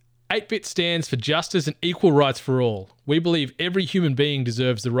8-Bit stands for justice and equal rights for all. We believe every human being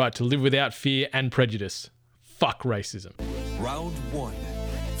deserves the right to live without fear and prejudice. Fuck racism. Round 1.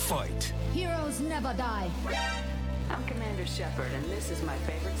 Fight. Heroes never die. I'm Commander Shepard, and this is my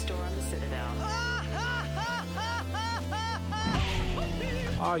favorite store on the Citadel.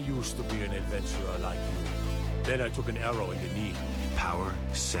 I used to be an adventurer like you. Then I took an arrow in the knee. Power,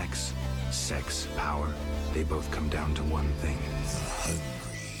 sex, power. They both come down to one thing. Hungry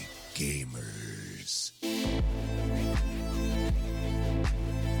gamers.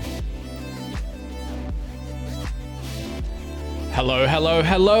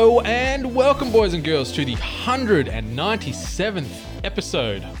 Hello, and welcome, boys and girls, to the 197th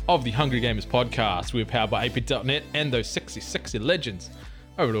episode of the Hungry Gamers podcast. We're powered by 8bit.net and those sexy legends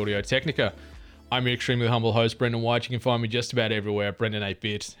over at Audio Technica. I'm your extremely humble host, Brendan White. You can find me just about everywhere at Brendan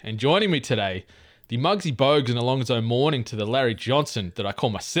 8bit. And joining me today, the Muggsy Bogues and Alonzo Mourning to the Larry Johnson that I call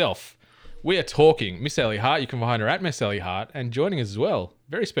myself. We are talking Miss Ellie Hart. You can find her at Miss Ellie Hart. And joining us as well,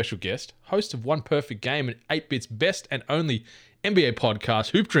 very special guest, host of One Perfect Game and 8bit's best and only NBA podcast,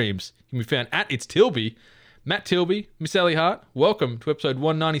 Hoop Dreams. You can be found at It's Tilby. Matt Tilby, Miss Ellie Hart, welcome to episode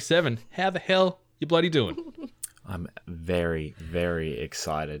 197. How the hell you bloody doing? I'm very, very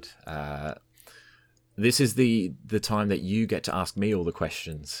excited. This is the time that you get to ask me all the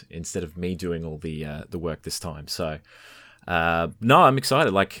questions instead of me doing all the work this time. So, no, I'm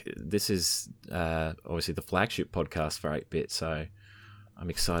excited. Like, this is obviously the flagship podcast for 8-bit, so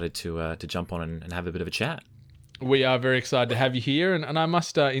I'm excited to jump on and have a bit of a chat. We are very excited to have you here, and I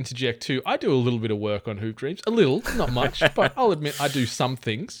must interject too. I do a little bit of work on Hoop Dreams, a little, not much, but I'll admit I do some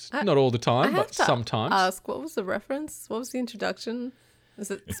things, not all the time, but sometimes. Ask, what was the reference? What was the introduction? Is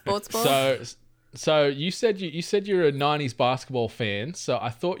it sports ball? So you said you're a 90s basketball fan, so I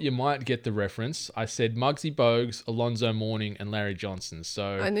thought you might get the reference. I said Muggsy Bogues, Alonzo Mourning, and Larry Johnson.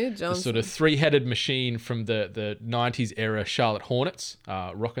 So I knew Johnson. The sort of three-headed machine from the 90s era Charlotte Hornets,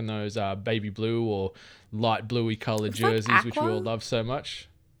 rocking those baby blue or light bluey coloured jerseys, like which we all love so much.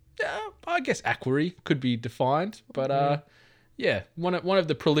 Yeah, I guess aquary could be defined, but yeah, one of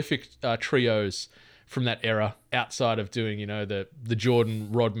the prolific trios from that era, outside of doing, the Jordan,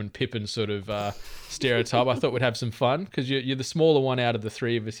 Rodman, Pippen sort of stereotype. I thought we'd have some fun because you're the smaller one out of the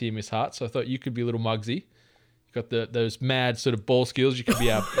three of us here, Miss Hart. So I thought you could be a little Muggsy. You've got those mad sort of ball skills. You could be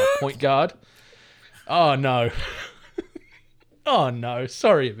our point guard. Oh, no. Oh, no.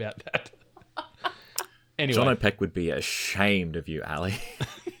 Sorry about that. Anyway. John O'Peck would be ashamed of you, Ali.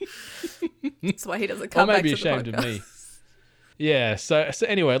 That's why he doesn't come back to the podcast. Or maybe ashamed of me. Yeah, so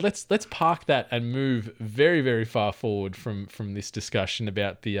anyway, let's park that and move very, very far forward from this discussion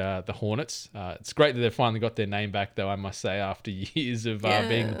about the Hornets. It's great that they've finally got their name back, though, I must say, after years of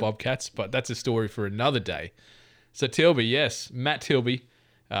being the Bobcats, but that's a story for another day. So Tilby, yes, Matt Tilby,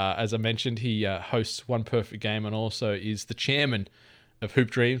 as I mentioned, he hosts One Perfect Game and also is the chairman of Hoop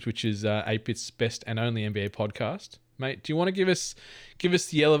Dreams, which is 8bit's best and only NBA podcast. Mate, do you want to give us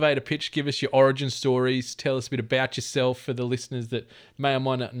the elevator pitch, give us your origin stories, tell us a bit about yourself for the listeners that may or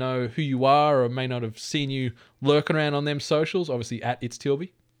might not know who you are or may not have seen you lurking around on them socials, obviously at It's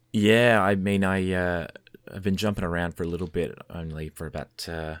Tilby? Yeah, I mean, I've been jumping around for a little bit, only for about,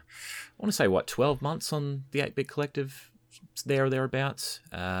 I want to say, 12 months on the 8-Bit Collective, there or thereabouts.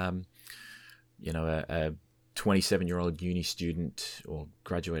 A 27-year-old uni student, or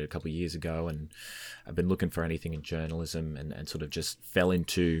graduated a couple of years ago, and I've been looking for anything in journalism and sort of just fell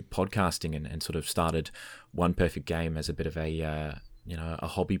into podcasting and sort of started One Perfect Game as a bit of a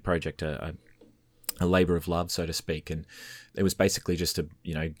hobby project, a labor of love, so to speak. And it was basically just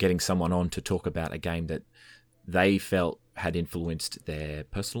getting someone on to talk about a game that they felt had influenced their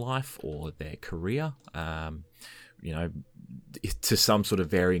personal life or their career, to some sort of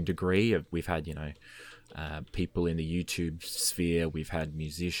varying degree. We've had, people in the YouTube sphere, we've had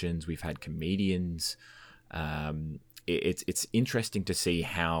musicians, we've had comedians. It's interesting to see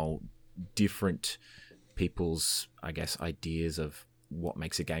how different people's, I guess, ideas of what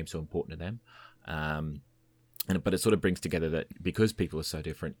makes a game so important to them. But it sort of brings together that because people are so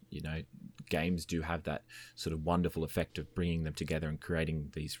different, games do have that sort of wonderful effect of bringing them together and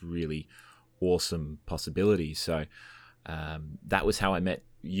creating these really awesome possibilities. So that was how I met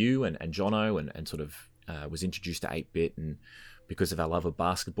you and Jono and sort of was introduced to 8-bit, and because of our love of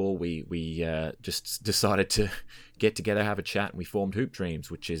basketball, we just decided to get together, have a chat, and we formed Hoop Dreams,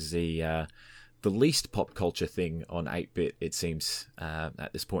 which is the least pop culture thing on 8-bit, it seems,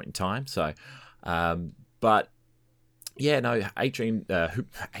 at this point in time. So, but yeah, no,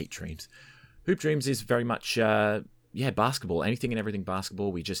 Hoop Dreams is very much basketball, anything and everything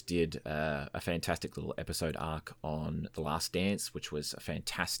basketball. We just did a fantastic little episode arc on The Last Dance, which was a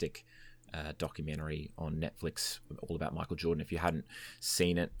fantastic documentary on Netflix all about Michael Jordan. If you hadn't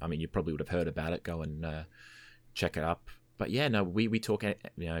seen it, I mean, you probably would have heard about it. Go and check it up. But yeah, no, we talk,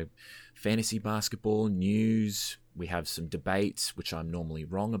 fantasy basketball, news. We have some debates, which I'm normally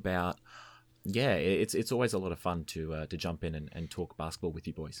wrong about. Yeah, it's always a lot of fun to jump in and talk basketball with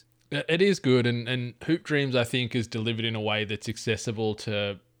you boys. It is good, and Hoop Dreams, I think, is delivered in a way that's accessible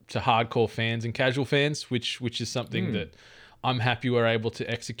to hardcore fans and casual fans, which is something that I'm happy we're able to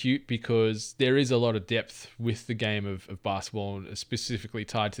execute, because there is a lot of depth with the game of basketball, specifically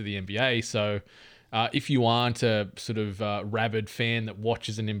tied to the NBA. So if you aren't a sort of rabid fan that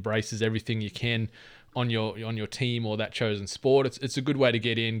watches and embraces everything you can on your team or that chosen sport, it's a good way to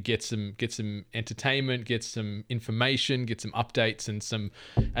get in, get some entertainment, get some information, get some updates, and some,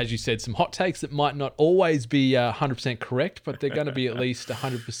 as you said, some hot takes that might not always be 100% correct, but they're going to be at least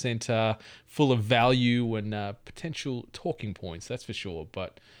 100% full of value and potential talking points, that's for sure.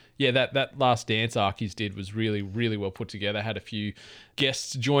 But yeah, that Last Dance arc he's did was really, really well put together. Had a few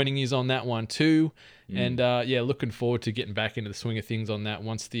guests joining us on that one too. And looking forward to getting back into the swing of things on that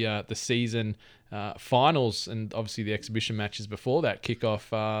once the season finals and obviously the exhibition matches before that kick off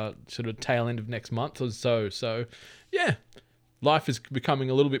sort of tail end of next month or so. So yeah, life is becoming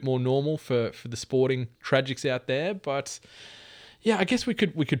a little bit more normal for the sporting tragics out there. But yeah, I guess we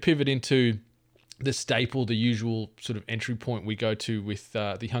could pivot into the staple, the usual sort of entry point we go to with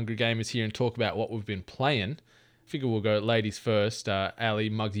the Hungry Gamers here and talk about what we've been playing. Figure we'll go ladies first. Ali,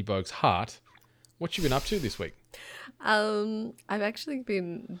 Muggsy Bogues Hart, what you been up to this week? I've actually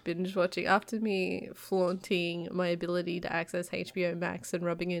been binge watching after me flaunting my ability to access HBO Max and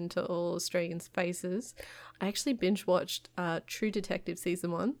rubbing into all Australians' faces. I actually binge watched True Detective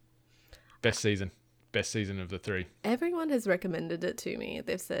season 1. Best season of the 3. Everyone has recommended it to me.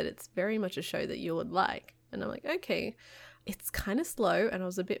 They've said it's very much a show that you would like. And I'm like, okay, it's kind of slow and I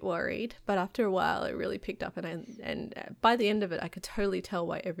was a bit worried. But after a while, it really picked up. And by the end of it, I could totally tell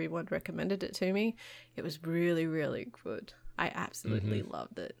why everyone recommended it to me. It was really, really good. I absolutely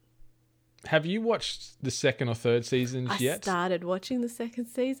loved it. Have you watched the second or third seasons yet? I started watching the second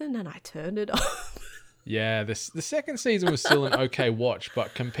season and I turned it off. Yeah, the second season was still an okay watch,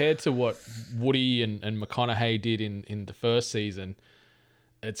 but compared to what Woody and McConaughey did in the first season,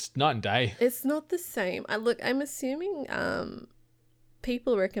 it's night and day. It's not the same. I'm assuming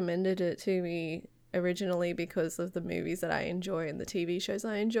people recommended it to me originally because of the movies that I enjoy and the TV shows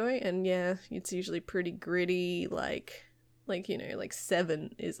I enjoy. And yeah, it's usually pretty gritty, like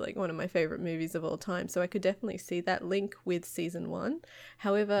Seven is like one of my favorite movies of all time. So I could definitely see that link with season 1.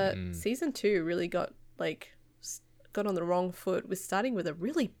 However, season 2 really got on the wrong foot with starting with a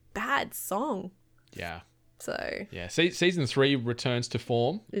really bad song. Yeah. So yeah, season 3 returns to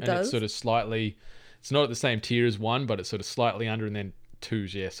form. It does. It's sort of slightly, it's not at the same tier as 1, but it's sort of slightly under, and then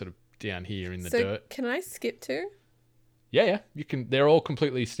 2's sort of down here in the dirt. Can I skip 2? Yeah, you can. They're all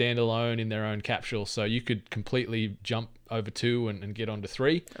completely standalone in their own capsule, so you could completely jump over 2 and get onto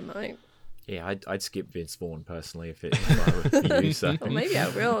 3. I might. Yeah, I'd skip Vince Vaughn personally if I were you. So. Well, maybe I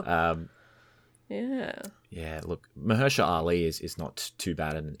will. Yeah. Yeah, look, Mahershala Ali is not too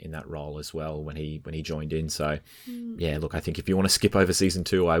bad in that role as well when he joined in. So, yeah, look, I think if you want to skip over season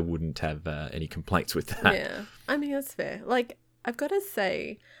 2, I wouldn't have any complaints with that. Yeah, I mean, that's fair. Like, I've got to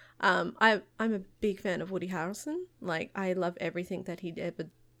say, I'm a big fan of Woody Harrelson. Like, I love everything that he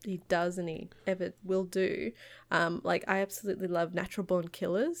does and he ever will do. Like, I absolutely love Natural Born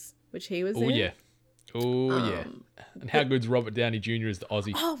Killers, which he was in. Yeah. Oh, yeah. And how good's Robert Downey Jr. as the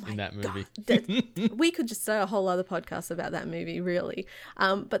Aussie in that movie? We could just start a whole other podcast about that movie, really.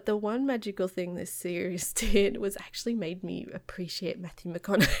 But the one magical thing this series did was actually made me appreciate Matthew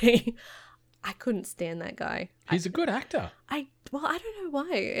McConaughey. I couldn't stand that guy. He's a good actor. I don't know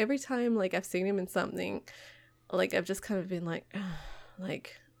why. Every time I've seen him in something, I've just kind of been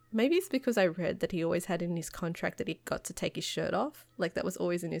maybe it's because I read that he always had in his contract that he got to take his shirt off. That was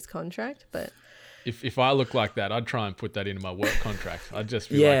always in his contract, but... If I look like that, I'd try and put that into my work contract. I'd just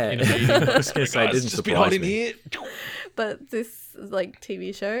be in a meeting. I was going to say, it didn't surprise me. Here. But this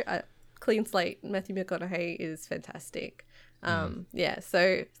TV show, clean slate, Matthew McConaughey is fantastic. Yeah,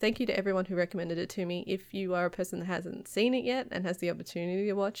 so thank you to everyone who recommended it to me. If you are a person that hasn't seen it yet and has the opportunity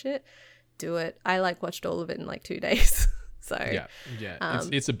to watch it, do it. I watched all of it in 2 days. So yeah,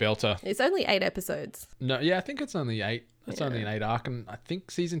 it's a belter. It's only 8 episodes. No, yeah, I think it's only 8. It's only an 8 arc, and I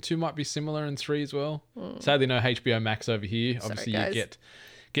think season 2 might be similar in 3 as well. Sadly, no HBO Max over here. Obviously, you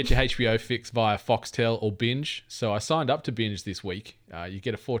get your HBO fix via Foxtel or Binge. So I signed up to Binge this week. You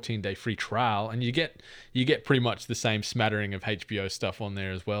get a 14-day free trial, and you get pretty much the same smattering of HBO stuff on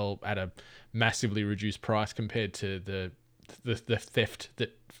there as well at a massively reduced price compared to the theft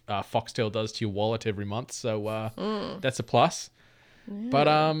that Foxtel does to your wallet every month. So that's a plus. Yeah. But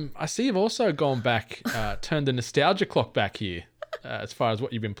I see you've also gone back, turned the nostalgia clock back here as far as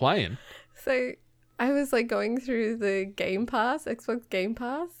what you've been playing. So I was like going through the Game Pass, Xbox Game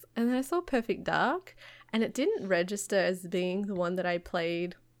Pass, and then I saw Perfect Dark, and it didn't register as being the one that I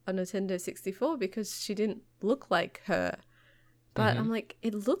played on Nintendo 64 because she didn't look like her. But I'm like,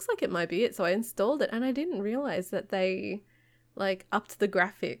 it looks like it might be it. So I installed it, and I didn't realize that they like upped the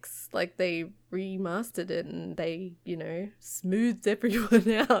graphics, like they remastered it and they, you know, smoothed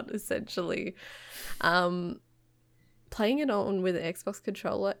everyone out essentially. Playing it on with an Xbox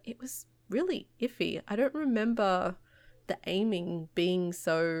controller, it was really iffy. I don't remember the aiming being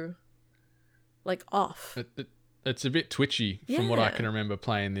so like off. It's a bit twitchy from what I can remember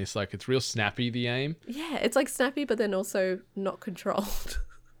playing this. Like, it's real snappy, the aim. Yeah, it's like snappy, but then also not controlled.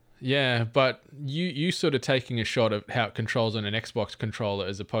 Yeah, but you sort of taking a shot at how it controls on an Xbox controller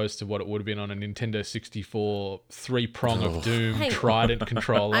as opposed to what it would have been on a Nintendo 64 three-prong of doom trident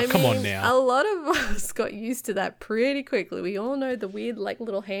controller. Come on now. A lot of us got used to that pretty quickly. We all know the weird like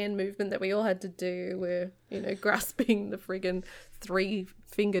little hand movement that we all had to do where, you know, grasping the friggin'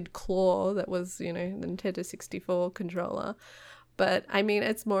 three-fingered claw that was, you know, the Nintendo 64 controller. But I mean,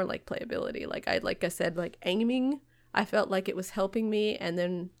 it's more like playability. Like I said, like aiming, I felt like it was helping me, and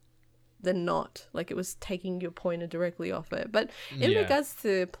then not, like it was taking your pointer directly off it. But in regards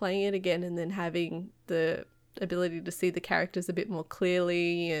to playing it again and then having the ability to see the characters a bit more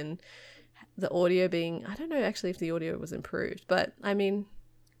clearly and the audio being, I don't know actually if the audio was improved, but I mean,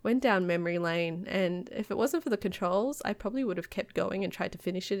 went down memory lane, and if it wasn't for the controls, I probably would have kept going and tried to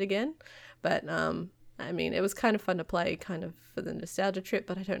finish it again. But I mean, it was kind of fun to play kind of for the nostalgia trip,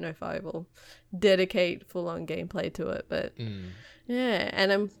 but I don't know if I will dedicate full-on gameplay to it. But yeah,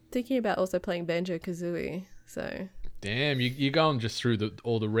 and I'm thinking about also playing Banjo-Kazooie, so... Damn, you're going just through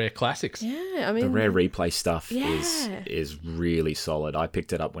all the rare classics. Yeah, I mean... The rare replay stuff is really solid. I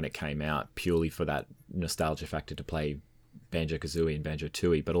picked it up when it came out purely for that nostalgia factor to play Banjo-Kazooie and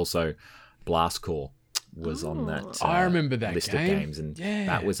Banjo-Tooie, but also Blast Corps was on that I remember that list game. of games, and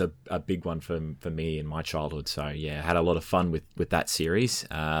that was a big one for me in my childhood. So yeah, I had a lot of fun with that series.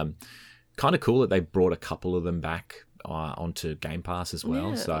 Kind of cool that they brought a couple of them back onto Game Pass as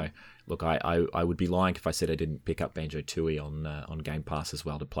well. So look, I would be lying if I said I didn't pick up Banjo-Tooie on Game Pass as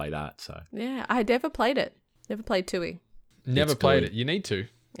well to play that. So yeah, I never played it. Never played Tooie. Never played it. You need to.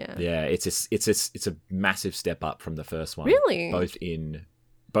 Yeah, it's a massive step up from the first one. Really,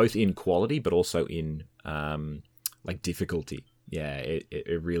 both in quality, but also in like difficulty. Yeah,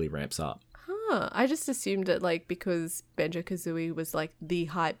 it really ramps up. I just assumed it like because Banjo-Kazooie was like the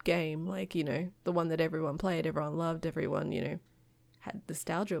hype game, like, you know, the one that everyone played, everyone loved, everyone, you know, had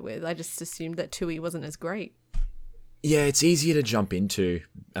nostalgia with. I just assumed that Tooie wasn't as great. Yeah, it's easier to jump into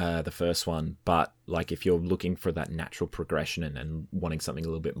the first one, but like if you're looking for that natural progression and wanting something a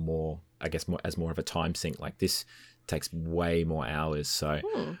little bit more, I guess more of a time sink, like this takes way more hours. So,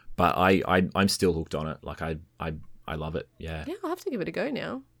 but I'm still hooked on it. Like I love it. Yeah, I'll have to give it a go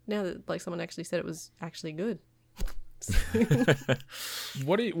now. Now that like someone actually said it was actually good.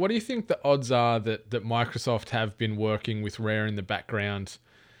 What do you think the odds are that Microsoft have been working with Rare in the background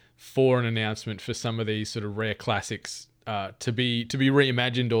for an announcement for some of these sort of rare classics to be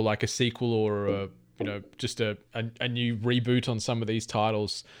reimagined, or like a sequel, or just a new reboot on some of these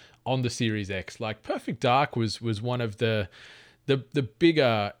titles on the Series X? Like Perfect Dark was one of the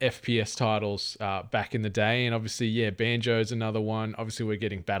bigger FPS titles back in the day, and obviously Banjo's another one. Obviously we're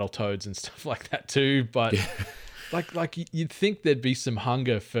getting Battletoads and stuff like that too, but like you'd think there'd be some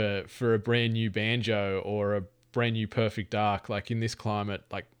hunger for a brand new Banjo or a brand new Perfect Dark. Like in this climate,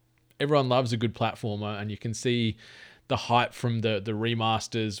 like everyone loves a good platformer, and you can see the hype from the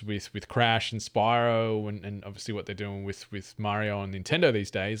remasters with Crash and Spyro, and obviously what they're doing with Mario and Nintendo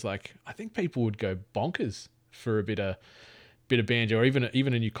these days. Like I think people would go bonkers for a bit of Banjo, or even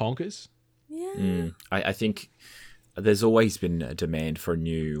a new Conkers. I think there's always been a demand for a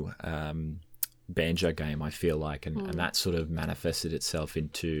new Banjo game, I feel like, and that sort of manifested itself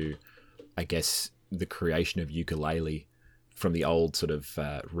into, I guess, the creation of Yooka-Laylee from the old sort of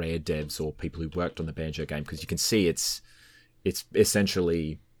Rare devs or people who worked on the Banjo game, because you can see it's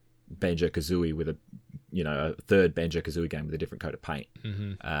essentially Banjo-Kazooie with a third Banjo-Kazooie game with a different coat of paint.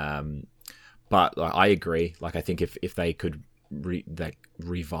 But I agree. Like I think if they could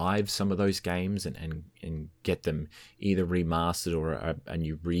revive some of those games and get them either remastered or a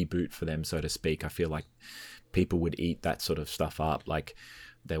new reboot for them, so to speak. I feel like people would eat that sort of stuff up. Like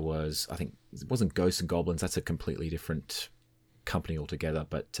there was, I think it wasn't Ghosts and Goblins, that's a completely different company altogether,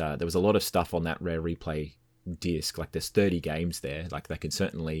 but there was a lot of stuff on that Rare Replay disc. Like there's 30 games there. Like they could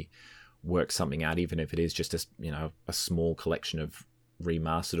certainly work something out, even if it is just a small collection of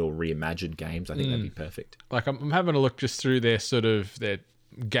remastered or reimagined games. I think that'd be perfect. Like I'm having a look just through their sort of their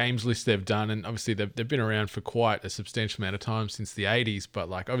games list they've done, and obviously they've been around for quite a substantial amount of time, since the 80s, but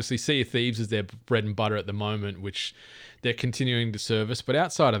like obviously Sea of Thieves is their bread and butter at the moment, which they're continuing to service. But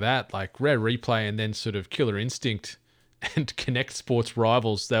outside of that, like Rare Replay and then sort of Killer Instinct and Connect Sports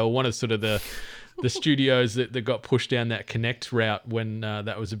Rivals, they were one of sort of the studios that got pushed down that Connect route when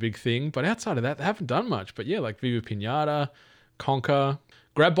that was a big thing. But outside of that, they haven't done much. But yeah, like Viva Pinata, Conquer,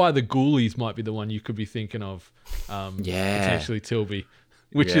 Grab by the Ghoulies might be the one you could be thinking of. Potentially Tilby,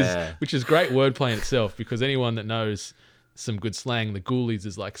 which is great wordplay in itself, because anyone that knows some good slang, the Ghoulies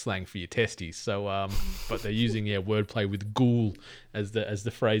is like slang for your testes. So, but they're using wordplay with ghoul as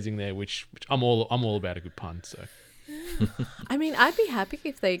the phrasing there, which I'm all about a good pun. So. I mean, I'd be happy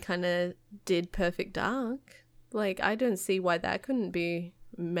if they kind of did Perfect Dark. Like, I don't see why that couldn't be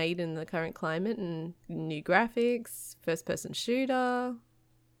made in the current climate, and new graphics, first-person shooter,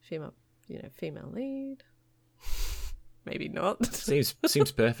 female lead. Maybe not.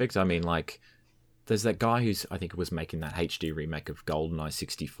 Seems perfect. I mean, like, there's that guy who's, I think, was making that HD remake of GoldenEye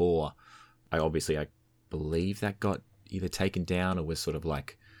 64. I believe that got either taken down or was sort of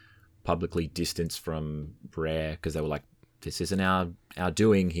like publicly distanced from Rare, because they were like, this isn't our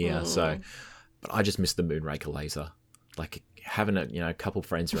doing here. So, but I just missed the Moonraker laser, like having a couple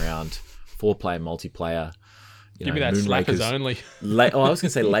friends around, 4-player multiplayer. Give me that slackers only. I was gonna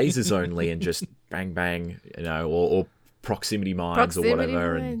say lasers only, and just bang bang, or proximity mines or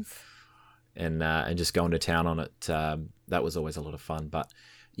whatever, and just going to town on it. That was always a lot of fun. But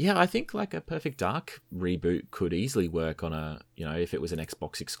yeah, I think like a Perfect Dark reboot could easily work on if it was an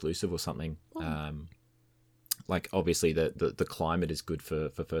Xbox exclusive or something. Like obviously the climate is good for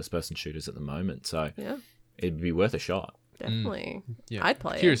first person shooters at the moment, so it'd be worth a shot. Definitely. Yeah. I'd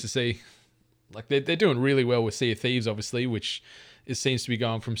play Curious it. to see. Like they're doing really well with Sea of Thieves, obviously, which seems to be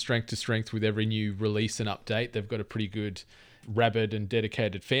going from strength to strength with every new release and update. They've got a pretty good, rabid and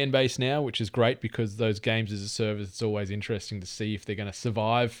dedicated fan base now, which is great, because those games as a service, it's always interesting to see if they're going to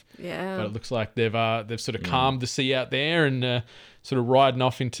survive. Yeah. But it looks like they've sort of calmed the sea out there and sort of riding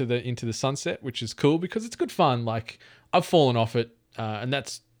off into the sunset, which is cool because it's good fun. Like I've fallen off it, and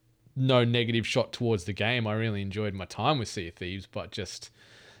that's no negative shot towards the game. I really enjoyed my time with Sea of Thieves, but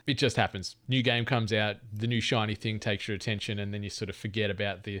it just happens. New game comes out, the new shiny thing takes your attention, and then you sort of forget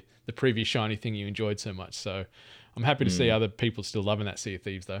about the previous shiny thing you enjoyed so much. So I'm happy to see other people still loving that Sea of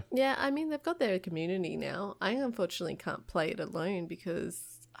Thieves, though. Yeah, I mean, they've got their community now. I unfortunately can't play it alone because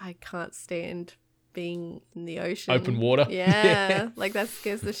I can't stand being in the ocean. Open water. Yeah, like that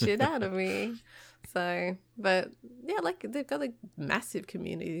scares the shit out of me. So, but yeah, like they've got a massive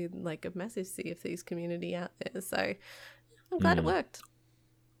community, like a massive Sea of Thieves community out there. So I'm glad it worked.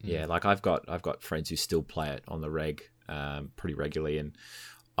 Yeah, like I've got friends who still play it on the reg pretty regularly, and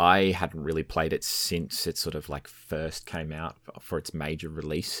I hadn't really played it since it sort of like first came out for its major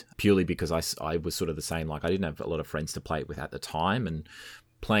release, purely because I was sort of the same. Like I didn't have a lot of friends to play it with at the time, and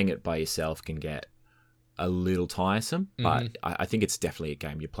playing it by yourself can get a little tiresome, but I think it's definitely a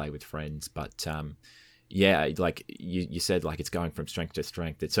game you play with friends. But yeah, like you said, like it's going from strength to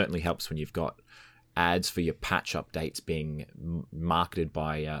strength. It certainly helps when you've got ads for your patch updates being marketed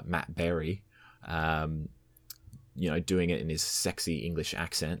by Matt Berry, doing it in his sexy English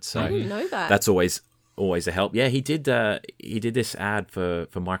accent. So I didn't know that. That's always a help. Yeah, he did this ad for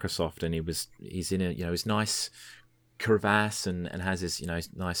Microsoft, and he's in a his nice crevasse and has his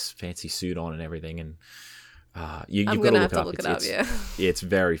nice fancy suit on and everything, and you've got to look it up. Look it up. Yeah, it's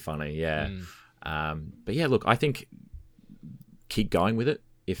very funny. Yeah, but yeah, look, I think keep going with it.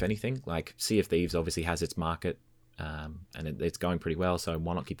 If anything, like Sea of Thieves obviously has its market, and it's going pretty well, so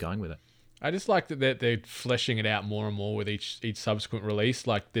why not keep going with it? I just like that they're fleshing it out more and more with each subsequent release.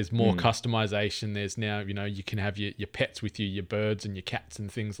 Like there's more customization. There's now, you can have your pets with you, your birds and your cats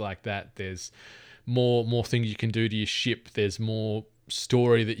and things like that. There's more things you can do to your ship. There's more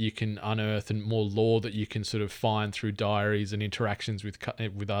story that you can unearth and more lore that you can sort of find through diaries and interactions with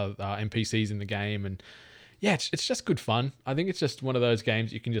other NPCs in the game. And yeah, it's just good fun. I think it's just one of those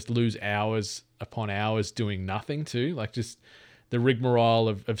games you can just lose hours upon hours doing nothing too. Like just the rigmarole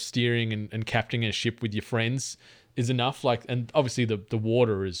of steering and captaining a ship with your friends. is enough. Like, and obviously the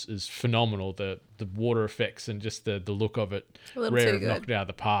water is phenomenal. The water effects and just the look of it, A little rare too have good. knocked it out of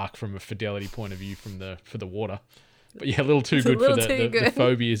the park from a fidelity point of view for the water. But yeah, a little too It's a good for little too the good.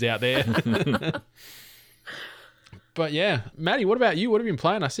 phobias out there. But yeah, Maddie, what about you? What have you been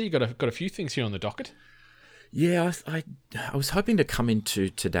playing? I see you got a few things here on the docket. Yeah, I was hoping to come into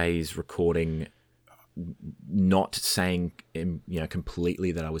today's recording not saying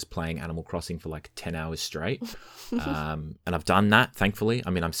completely that I was playing Animal Crossing for like 10 hours straight. And I've done that, thankfully. I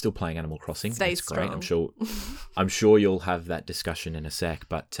mean, I'm still playing Animal Crossing. Stay That's great. strong. I'm sure you'll have that discussion in a sec.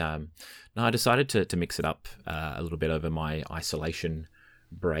 But no, I decided to mix it up a little bit over my isolation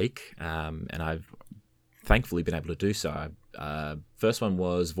break. And I've thankfully been able to do so. First one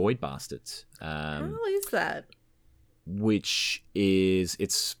was Void Bastards. How is that? Which is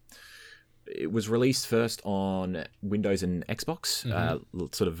it was released first on Windows and Xbox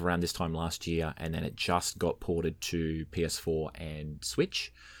sort of around this time last year, and then it just got ported to PS4 and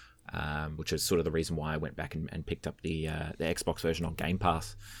Switch, which is sort of the reason why I went back and picked up the Xbox version on Game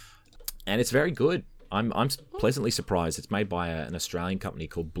Pass. And it's very good. I'm pleasantly surprised. It's made by an Australian company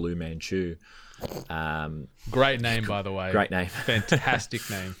called Blue Manchu. Great name, by the way. Great name. Fantastic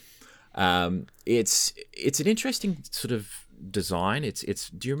name. It's an interesting sort of design. It's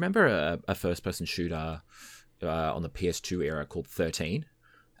do you remember a first person shooter on the PS2 era called 13?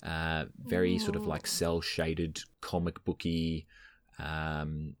 Very sort of like cell shaded comic booky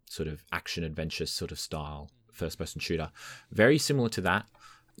sort of action adventure sort of style first person shooter. Very similar to that.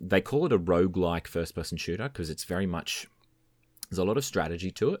 They call it a roguelike first person shooter because it's very much, there's a lot of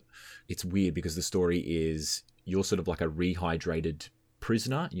strategy to it. It's weird because the story is you're sort of like a rehydrated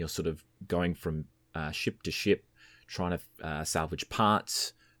prisoner, and you're sort of going from ship to ship trying to salvage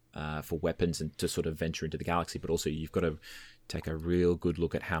parts for weapons and to sort of venture into the galaxy, but also you've got to take a real good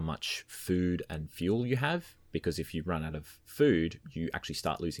look at how much food and fuel you have, because if you run out of food you actually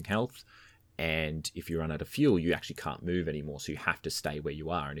start losing health, and if you run out of fuel you actually can't move anymore, so you have to stay where you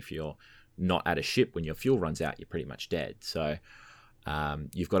are, and if you're not at a ship when your fuel runs out you're pretty much dead. So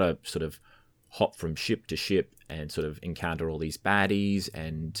you've got to sort of hop from ship to ship and sort of encounter all these baddies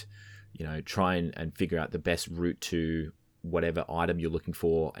and, you know, try and figure out the best route to whatever item you're looking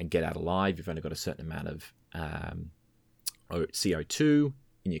for and get out alive. You've only got a certain amount of CO2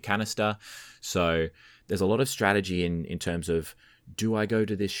 in your canister. So there's a lot of strategy in terms of, do I go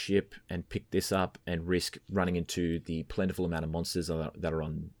to this ship and pick this up and risk running into the plentiful amount of monsters that are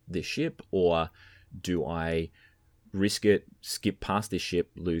on this ship, or do I risk it, skip past this ship,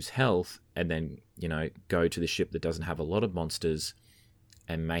 lose health, and then, you know, go to the ship that doesn't have a lot of monsters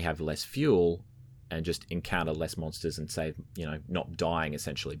and may have less fuel and just encounter less monsters and save, you know, not dying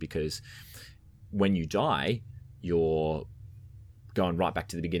essentially, because when you die, you're going right back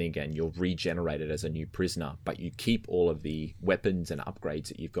to the beginning again. You're regenerated as a new prisoner, but you keep all of the weapons and upgrades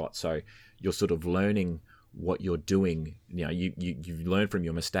that you've got. So you're sort of learning what you're doing. You know, you learn from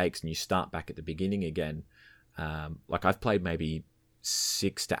your mistakes and you start back at the beginning again. Like I've played maybe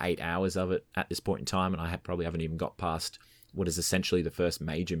 6 to 8 hours of it at this point in time, and I probably haven't even got past what is essentially the first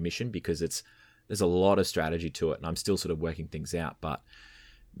major mission, because there's a lot of strategy to it, and I'm still sort of working things out. But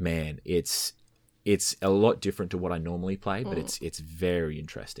man, it's a lot different to what I normally play, but it's very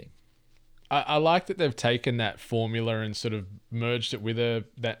interesting. I like that they've taken that formula and sort of merged it with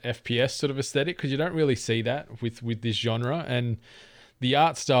that FPS sort of aesthetic, because you don't really see that with this genre. And the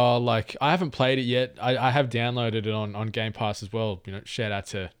art style, like, I haven't played it yet. I have downloaded it on Game Pass as well. You know, shout out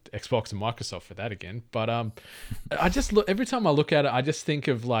to Xbox and Microsoft for that again. But I just look, every time I look at it, I just think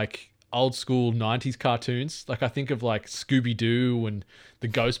of like old school 90s cartoons. Like I think of like Scooby-Doo and the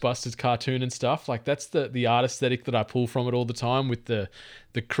Ghostbusters cartoon and stuff. Like that's the art aesthetic that I pull from it all the time, with the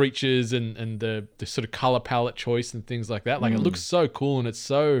creatures and the sort of color palette choice and things like that. Like it looks so cool, and it's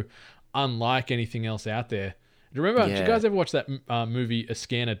so unlike anything else out there. Do you remember? Yeah. Did you guys ever watch that movie A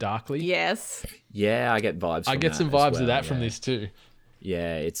Scanner Darkly? Yes. Yeah, I get vibes. I get some vibes of that from this too.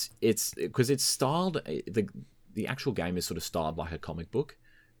 Yeah, it's because it's styled. The actual game is sort of styled like a comic book,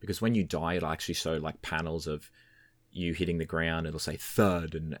 because when you die, it'll actually show like panels of you hitting the ground. It'll say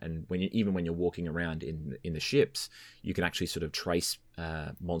thud, and when you're walking around in the ships, you can actually sort of trace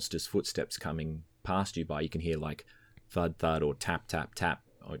monsters' footsteps coming past you by. You can hear like thud thud or tap tap tap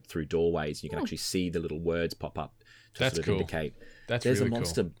through doorways. You can actually see the little words pop up to That's sort of cool. indicate That's there's really a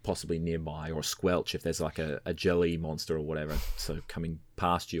monster cool. possibly nearby, or a squelch if there's like a jelly monster or whatever, so coming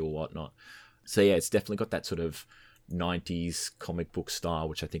past you or whatnot. So yeah, it's definitely got that sort of 90s comic book style,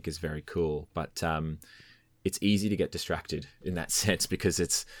 which I think is very cool. But it's easy to get distracted in that sense, because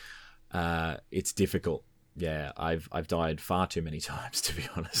it's difficult. Yeah, I've died far too many times, to be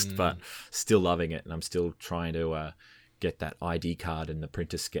honest, but still loving it, and I'm still trying to get that ID card and the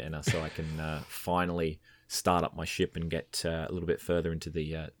printer scanner so I can finally start up my ship and get a little bit further into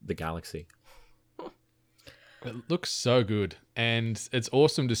the galaxy. It looks so good, and it's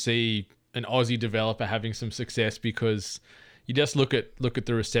awesome to see an Aussie developer having some success, because you just look at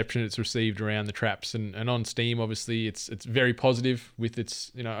the reception it's received around the traps, and on Steam, obviously it's very positive with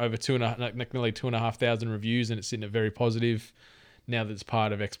its over nearly 2,500 reviews, and it's sitting at very positive. Now that it's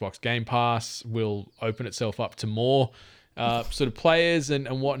part of Xbox Game Pass, will open itself up to more sort of players and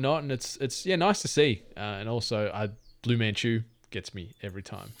whatnot, and it's nice to see. And also, Blue Manchu gets me every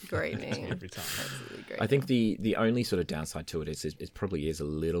time. Great name. Every time. Absolutely great. I think the only sort of downside to it is it probably is a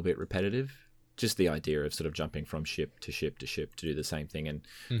little bit repetitive. Just the idea of sort of jumping from ship to ship to ship to do the same thing, and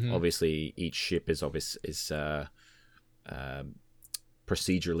obviously each ship is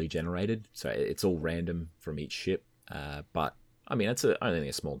procedurally generated, so it's all random from each ship. But I mean, it's only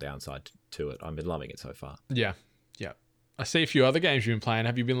a small downside to it. I've been loving it so far. Yeah. I see a few other games you've been playing.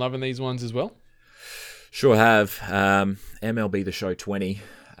 Have you been loving these ones as well? Sure have. MLB The Show 20.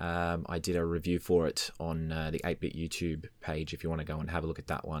 I did a review for it on the 8-Bit YouTube page if you want to go and have a look at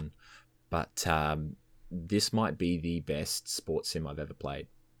that one. But this might be the best sports sim I've ever played,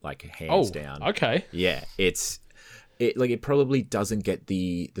 like hands down. Okay. Yeah, it probably doesn't get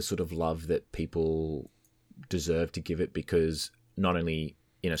the sort of love that people deserve to give it, because not only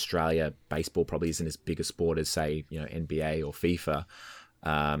in Australia, baseball probably isn't as big a sport as, say, NBA or FIFA.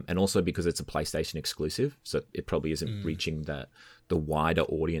 And also because it's a PlayStation exclusive, so it probably isn't reaching the wider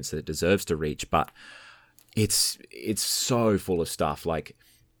audience that it deserves to reach. But it's so full of stuff. Like,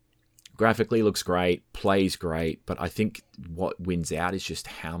 graphically looks great, plays great, but I think what wins out is just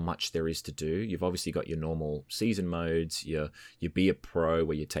how much there is to do. You've obviously got your normal season modes, your Be a Pro,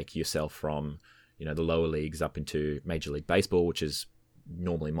 where you take yourself from the lower leagues up into Major League Baseball, which is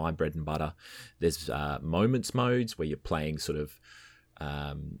normally my bread and butter. There's moments modes where you're playing sort of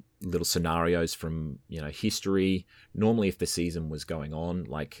little scenarios from history. Normally, if the season was going on,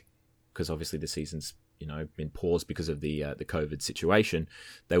 like, because obviously the season's been paused because of the COVID situation,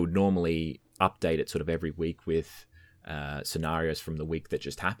 they would normally update it sort of every week with scenarios from the week that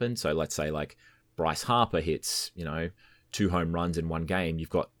just happened. So let's say like Bryce Harper hits 2 home runs in one game. You've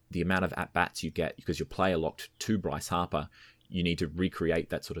got the amount of at bats you get because your player locked to Bryce Harper. You need to recreate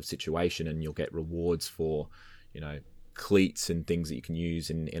that sort of situation, and you'll get rewards for cleats and things that you can use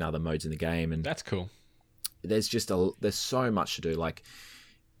in other modes in the game. And that's cool. There's there's so much to do. Like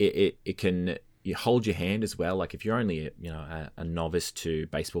it can. You hold your hand as well. Like if you're only a novice to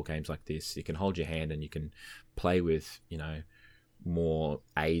baseball games like this, you can hold your hand and you can play with more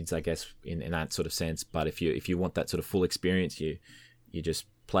aids, I guess, in that sort of sense. But if you want that sort of full experience, you just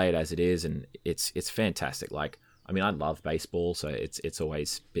play it as it is, and it's fantastic. Like, I mean, I love baseball, so it's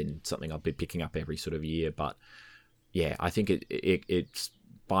always been something I've been picking up every sort of year. But yeah, I think it's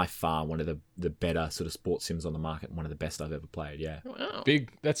by far one of the better sort of sports sims on the market, and one of the best I've ever played. Yeah. Wow.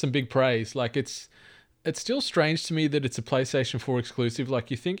 That's some big praise. Like, it's still strange to me that it's a PlayStation 4 exclusive. Like,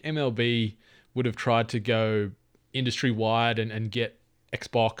 you think MLB would have tried to go industry wide and get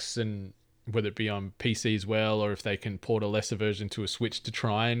Xbox, and whether it be on PC as well, or if they can port a lesser version to a Switch to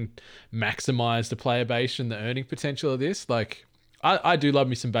try and maximize the player base and the earning potential of this. Like, I do love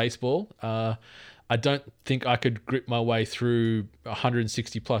me some baseball. I don't think I could grip my way through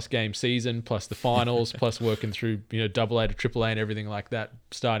 160 plus game season, plus the finals, plus working through AA to AAA and everything like that,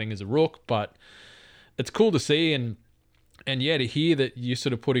 starting as a rook. But it's cool to see, and yeah, to hear that you're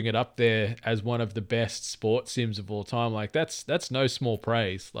sort of putting it up there as one of the best sports sims of all time. Like, that's no small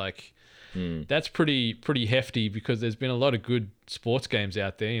praise. Like, that's pretty hefty, because there's been a lot of good sports games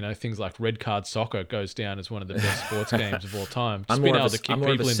out there. Things like Red Card Soccer goes down as one of the best sports games of all time. Just being able to kick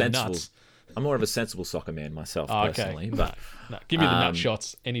people in the nuts. I'm more of a sensible soccer man myself, personally. Okay. But no, give me the nut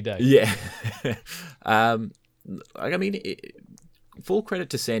shots any day. Yeah. I mean, full credit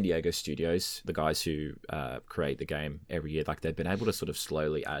to San Diego Studios, the guys who create the game every year. Like, they've been able to sort of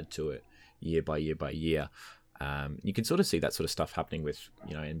slowly add to it year by year by year. You can sort of see that sort of stuff happening with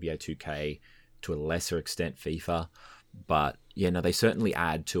NBA 2K, to a lesser extent FIFA, but they certainly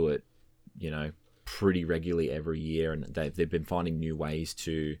add to it pretty regularly every year, and they've been finding new ways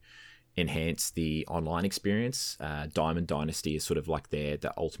to enhance the online experience. Diamond Dynasty is sort of like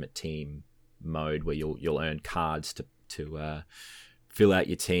the ultimate team mode, where you'll earn cards to fill out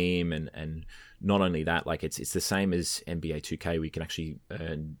your team, and not only that, like it's the same as NBA 2K. We can actually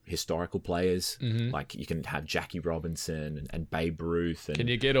earn historical players. Like you can have Jackie Robinson and Babe Ruth. And Can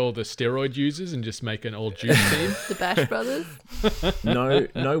you get all the steroid users and just make an all juice team? The Bash Brothers.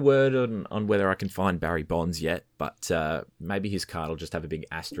 no word on whether I can find Barry Bonds yet, but maybe his card will just have a big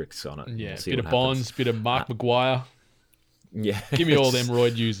asterisk on it. Yeah, We'll see bit what of happens. Bonds, bit of Mark McGuire. Yeah, Give me all them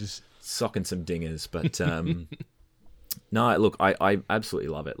roid users. socking some dingers, but no, look, I absolutely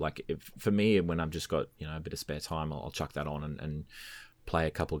love it. Like for me, when I've just got a bit of spare time, I'll chuck that on and play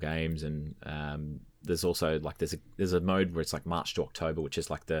a couple games. And there's also like there's a mode where it's like March to October, which is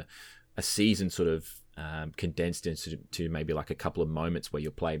like a season sort of condensed into maybe like a couple of moments where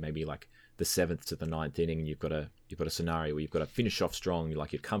you'll play maybe like the 7th to the 9th inning, and you've got a scenario where you've got to finish off strong.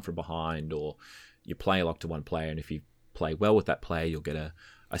 You'd come from behind, or you play a lock to one player, and if you play well with that player, you'll get a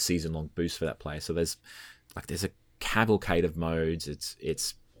season long boost for that player. So there's a cavalcade of modes.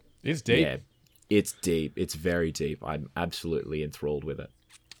 It's deep. Yeah, it's deep. It's very deep. I'm absolutely enthralled with it.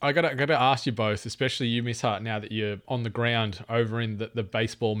 I gotta ask you both, especially you, Miss Hart, now that you're on the ground over in the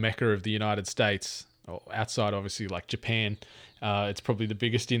baseball mecca of the United States, or outside obviously like Japan. It's probably the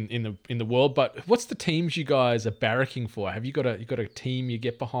biggest in the world. But what's the teams you guys are barracking for? Have you got a team you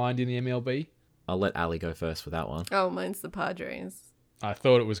get behind in the MLB? I'll let Ali go first for that one. Oh, mine's the Padres. I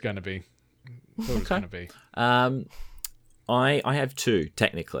thought it was going to be. I have two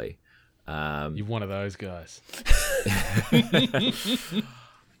technically. You're one of those guys.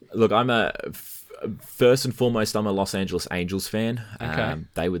 Look, first and foremost, I'm a Los Angeles Angels fan. Okay.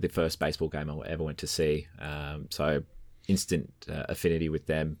 They were the first baseball game I ever went to see. So instant affinity with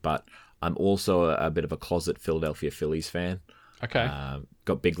them. But I'm also a bit of a closet Philadelphia Phillies fan. Okay.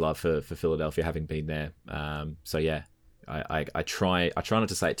 Got big love for Philadelphia, having been there. So yeah, I try not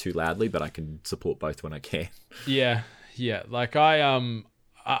to say it too loudly, but I can support both when I can. Yeah. Like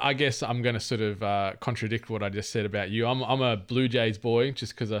I guess I'm going to sort of contradict what I just said about you. I'm a Blue Jays boy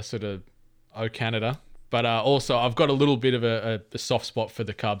just because I sort of owe Canada. But also I've got a little bit of a soft spot for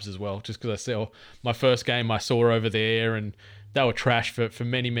the Cubs as well, just because I saw my first game I saw over there, and they were trash for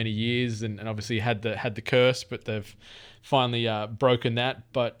many, many years, and obviously had the curse, but they've finally broken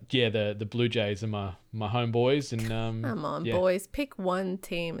that. But yeah, the Blue Jays are my homeboys. And Come on, yeah. boys. Pick one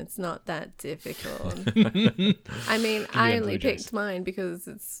team. It's not that difficult. I mean, I only picked mine because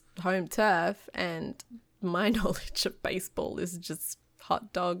it's home turf, and my knowledge of baseball is just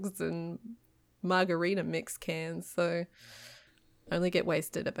hot dogs and margarita mix cans. So I only get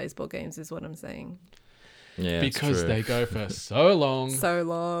wasted at baseball games is what I'm saying. Yeah, because they go for so long. So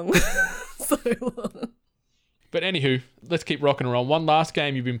long. So long. But anywho, let's keep rocking and rolling. One last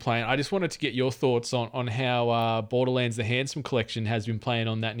game you've been playing. I just wanted to get your thoughts on how Borderlands The Handsome Collection has been playing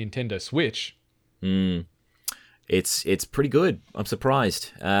on that Nintendo Switch. It's pretty good. I'm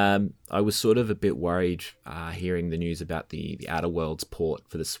surprised. I was sort of a bit worried hearing the news about the Outer Worlds port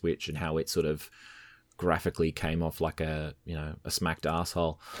for the Switch and how it sort of graphically came off like a smacked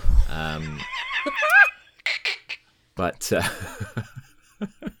asshole. But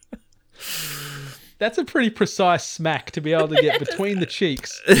that's a pretty precise smack to be able to get between the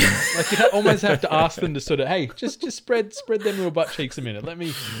cheeks. Like you almost have to ask them to sort of, hey, just spread them real butt cheeks a minute. Let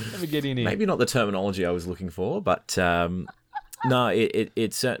me get in here. Maybe not the terminology I was looking for, but no,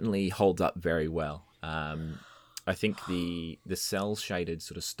 it certainly holds up very well. I think the cell shaded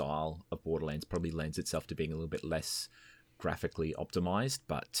sort of style of Borderlands probably lends itself to being a little bit less graphically optimized,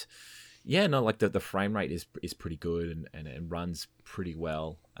 but yeah, no, like the frame rate is pretty good and it runs pretty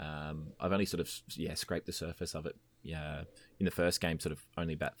well. I've only sort of scraped the surface of it. Yeah, in the first game, sort of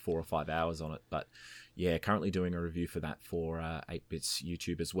only about 4 or 5 hours on it. But yeah, currently doing a review for that for 8bits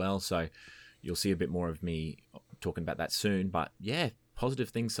YouTube as well. So you'll see a bit more of me talking about that soon. But yeah, positive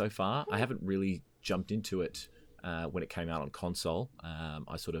things so far. I haven't really jumped into it when it came out on console.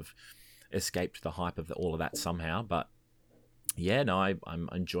 I sort of escaped the hype of all of that somehow, but yeah, no, I'm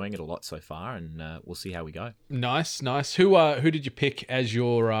enjoying it a lot so far, and we'll see how we go. Nice. Who did you pick as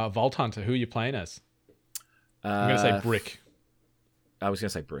your Vault Hunter? Who are you playing as? I'm going to say Brick. I was going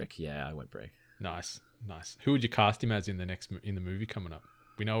to say Brick. Yeah, I went Brick. Nice. Who would you cast him as in the movie coming up?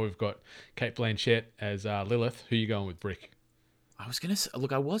 We know we've got Cate Blanchett as Lilith. Who are you going with, Brick? I was going to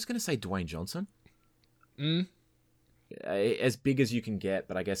say Dwayne Johnson. As big as you can get,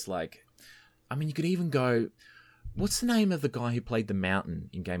 but I guess you could even go. What's the name of the guy who played the Mountain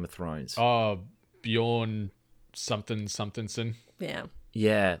in Game of Thrones? Oh, Bjorn somethingson. Yeah.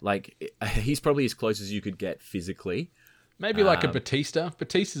 Yeah, he's probably as close as you could get physically. Maybe like a Batista.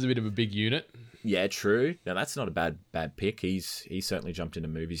 Batista's a bit of a big unit. Yeah, true. Now that's not a bad pick. He's certainly jumped into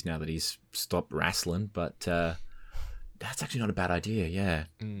movies now that he's stopped wrestling. But That's actually not a bad idea, yeah.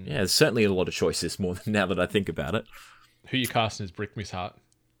 Yeah, there's certainly a lot of choices more than now that I think about it. Who you casting as Brick, Miss Hart?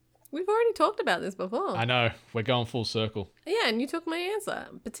 We've already talked about this before. I know. We're going full circle. Yeah, and you took my answer.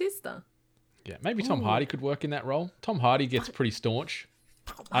 Batista. Yeah, maybe Tom Hardy could work in that role. Tom Hardy gets pretty staunch.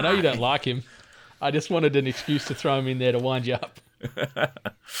 I know you don't like him. I just wanted an excuse to throw him in there to wind you up.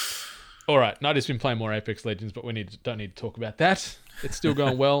 All right, Nadia's been playing more Apex Legends, but don't need to talk about that. It's still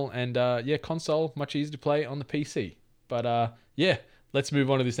going well, and console, much easier to play on the PC. But let's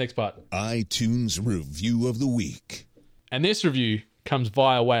move on to this next part. iTunes Review of the Week. And this review comes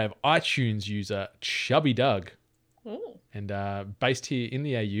via way of iTunes user Chubby Doug, and based here in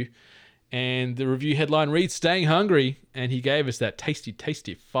the AU. And the review headline reads, "Staying hungry," and he gave us that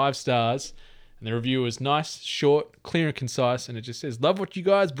tasty 5 stars. And the review was nice, short, clear and concise, and it just says, "Love what you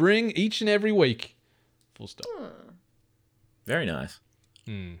guys bring each and every week." Full stop. Very nice.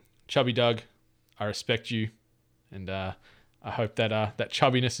 Chubby Doug, I respect you, and I hope that that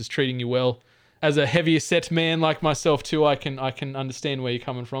chubbiness is treating you well. As a heavier set man like myself too, I can understand where you're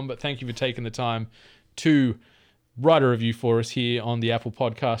coming from, but thank you for taking the time to write a review for us here on the Apple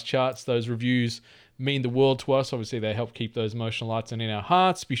Podcast charts. Those reviews mean the world to us. Obviously, they help keep those emotional lights on in our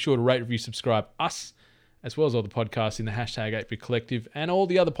hearts. Be sure to rate, review, subscribe us, as well as all the podcasts in the hashtag 8bit Collective and all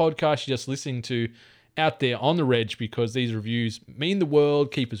the other podcasts you're just listening to out there on the reg, because these reviews mean the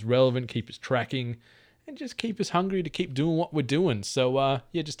world, keep us relevant, keep us tracking, and just keep us hungry to keep doing what we're doing. So,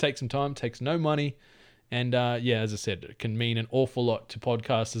 just take some time, takes no money. And, as I said, it can mean an awful lot to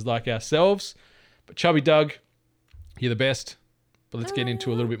podcasters like ourselves. But Chubby Doug, you're the best. But let's get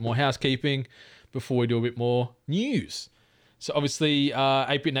into a little bit more housekeeping before we do a bit more news. So obviously,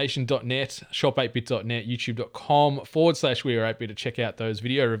 8bitnation.net, shop8bit.net, youtube.com/We Are 8bit to check out those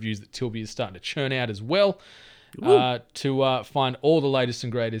video reviews that Tilby is starting to churn out as well. To find all the latest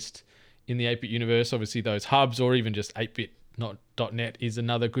and greatest in the 8bit universe. Obviously, those hubs, or even just 8bit.net is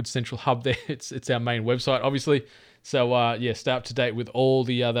another good central hub there. It's our main website, obviously. So, stay up to date with all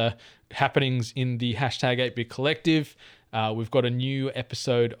the other happenings in the hashtag 8bit Collective. We've got a new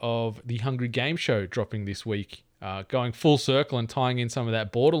episode of the Hungry Game Show dropping this week, going full circle and tying in some of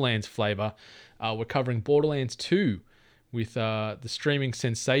that Borderlands flavor. We're covering Borderlands 2 with the streaming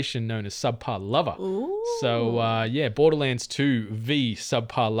sensation known as Subpar Lover. Ooh. So, Borderlands 2 v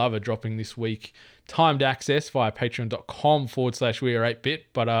Subpar Lover dropping this week. Timed access via patreon.com/We Are 8bit,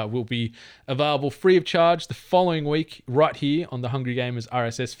 but will be available free of charge the following week right here on the Hungry Gamers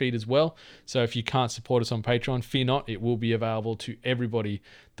RSS feed as well. So if you can't support us on Patreon, fear not, it will be available to everybody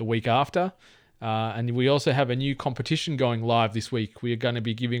the week after. And we also have a new competition going live this week. We are going to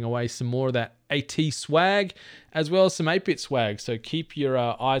be giving away some more of that AT swag as well as some 8bit swag. So keep your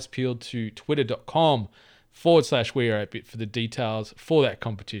eyes peeled to twitter.com/We Are 8bit for the details for that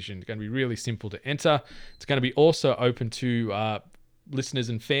competition. It's going to be really simple to enter. It's going to be also open to listeners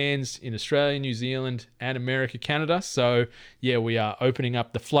and fans in Australia, New Zealand, and America, Canada. So, we are opening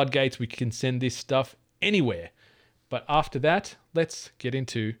up the floodgates. We can send this stuff anywhere. But after that, let's get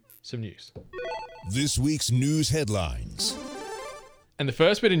into some news. This week's news headlines. And the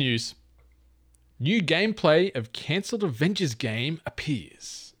first bit of news, new gameplay of cancelled Avengers game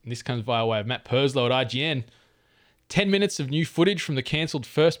appears. And this comes via way of Matt Purslow at IGN. 10 minutes of new footage from the cancelled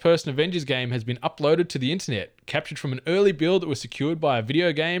first-person Avengers game has been uploaded to the internet, captured from an early build that was secured by a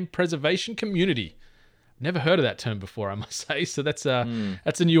video game preservation community. Never heard of that term before, I must say, so that's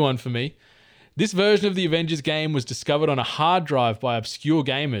a new one for me. This version of the Avengers game was discovered on a hard drive by obscure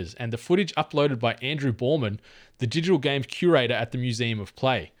gamers, and the footage uploaded by Andrew Borman, the digital games curator at the Museum of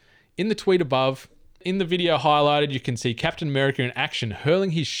Play. In the tweet above, in the video highlighted, you can see Captain America in action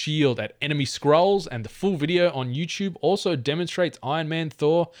hurling his shield at enemy Skrulls, and the full video on YouTube also demonstrates Iron Man,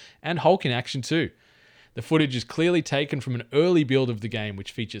 Thor, and Hulk in action too. The footage is clearly taken from an early build of the game,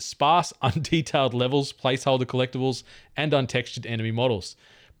 which features sparse, undetailed levels, placeholder collectibles, and untextured enemy models.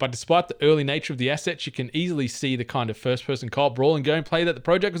 But despite the early nature of the assets, you can easily see the kind of first-person co-op brawling gameplay that the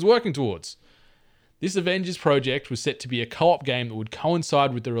project was working towards. This Avengers project was set to be a co-op game that would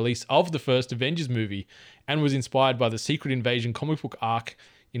coincide with the release of the first Avengers movie, and was inspired by the Secret Invasion comic book arc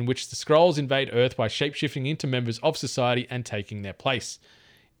in which the Skrulls invade Earth by shapeshifting into members of society and taking their place.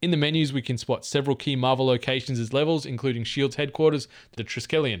 In the menus, we can spot several key Marvel locations as levels, including S.H.I.E.L.D.'s headquarters, the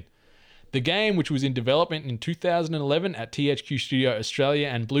Triskelion. The game, which was in development in 2011 at THQ Studio Australia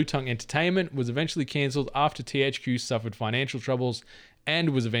and Blue Tongue Entertainment, was eventually cancelled after THQ suffered financial troubles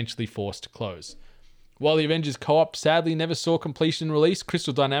and was eventually forced to close. While the Avengers co-op sadly never saw completion and release,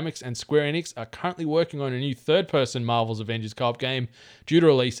 Crystal Dynamics and Square Enix are currently working on a new third-person Marvel's Avengers co-op game due to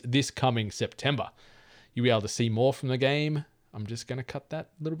release this coming September. You'll be able to see more from the game. I'm just going to cut that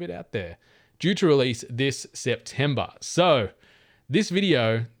little bit out there. due to release this September. So this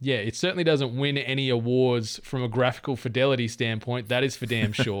video, yeah, it certainly doesn't win any awards from a graphical fidelity standpoint. That is for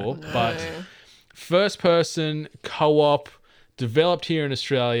damn sure. No. But first person co-op developed here in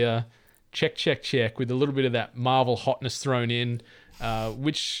Australia, check, with a little bit of that Marvel hotness thrown in,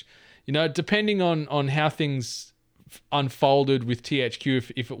 which, you know, depending on how things unfolded with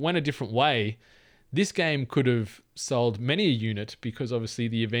THQ, if it went a different way, this game could have sold many a unit, because obviously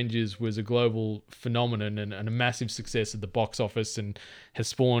the Avengers was a global phenomenon and a massive success at the box office and has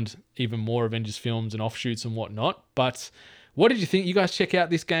spawned even more Avengers films and offshoots and whatnot. But what did you think? You guys check out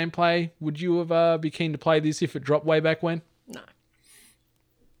this gameplay? Would you have be keen to play this if it dropped way back when? No.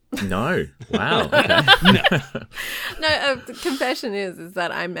 No. Wow. Okay. No, the confession is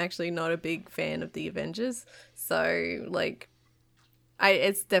that I'm actually not a big fan of the Avengers. So, like,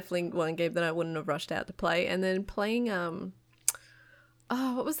 it's definitely one game that I wouldn't have rushed out to play. And then playing,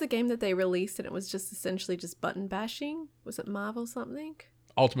 what was the game that they released and it was just essentially just button bashing? Was it Marvel something?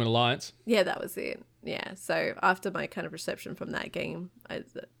 Ultimate Alliance. Yeah, that was it. Yeah, so after my kind of reception from that game,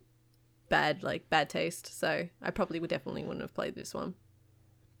 bad taste. So I probably definitely wouldn't have played this one.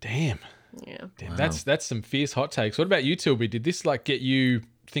 Damn. Yeah. Damn, wow. That's some fierce hot takes. What about you, Tilby? Did this like get you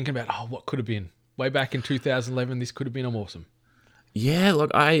thinking about, what could have been? Way back in 2011, this could have been awesome. Yeah, look,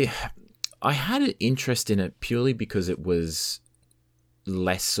 I had an interest in it purely because it was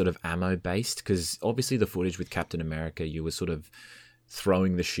less sort of ammo based, because obviously the footage with Captain America, you were sort of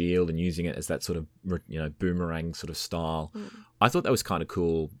throwing the shield and using it as that sort of, you know, boomerang sort of style. I thought that was kind of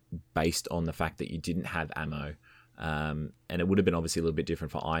cool based on the fact that you didn't have ammo. And it would have been obviously a little bit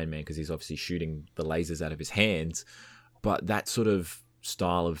different for Iron Man because he's obviously shooting the lasers out of his hands. But that sort of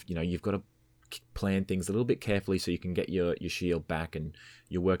style of, you know, you've got to plan things a little bit carefully so you can get your shield back, and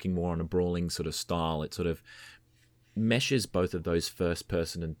you're working more on a brawling sort of style. It sort of meshes both of those first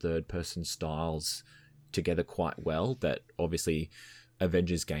person and third person styles together quite well, that obviously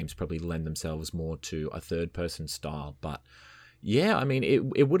Avengers games probably lend themselves more to a third person style. But yeah, I mean,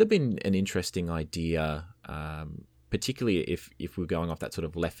 it would have been an interesting idea, particularly if we're going off that sort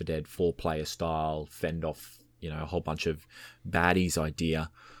of Left 4 Dead 4-player style, fend off, you know, a whole bunch of baddies idea.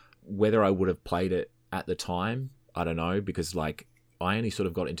 Whether I would have played it at the time, I don't know, because like I only sort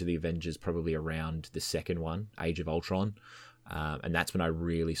of got into the Avengers probably around the second one, Age of Ultron, and that's when I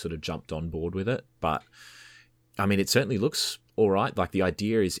really sort of jumped on board with it. But I mean, it certainly looks all right. Like the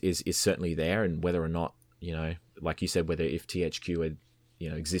idea is certainly there, and whether or not, you know, like you said, whether if THQ had,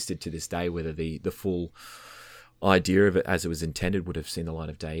 you know, existed to this day, whether the full idea of it as it was intended would have seen the light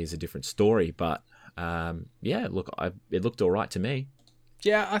of day is a different story. But yeah, look, it looked all right to me.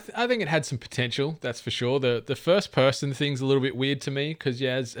 Yeah, I think it had some potential, that's for sure. The first person thing's a little bit weird to me because,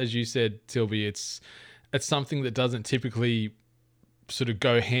 yeah, as you said, Tilby, it's something that doesn't typically sort of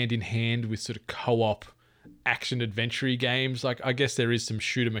go hand in hand with sort of co-op action adventure games. Like, I guess there is some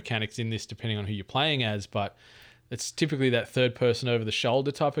shooter mechanics in this depending on who you're playing as, but it's typically that third person over the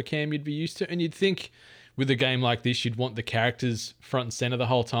shoulder type of cam you'd be used to. And you'd think with a game like this, you'd want the characters front and center the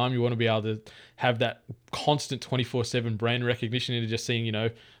whole time. You want to be able to have that constant 24/7 brain recognition into just seeing, you know,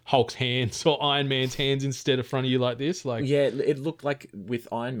 Hulk's hands or Iron Man's hands instead of front of you like this. Like, yeah, it looked like with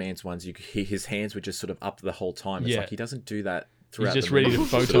Iron Man's ones, his hands were just sort of up the whole time. It's like he doesn't do that throughout. He's just ready to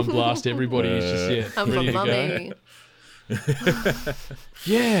photon blast everybody. He's just I'm ready to mummy. go.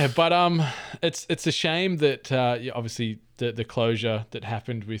 Yeah, but it's a shame that obviously the closure that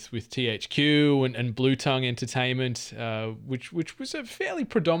happened with THQ and Blue Tongue Entertainment, which was a fairly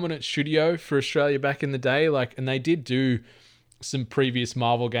predominant studio for Australia back in the day. Like, and they did do some previous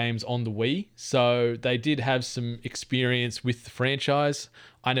Marvel games on the Wii, so they did have some experience with the franchise.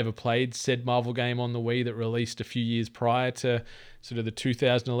 I never played said Marvel game on the Wii that released a few years prior to sort of the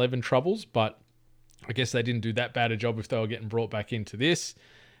 2011 troubles, but I guess they didn't do that bad a job if they were getting brought back into this.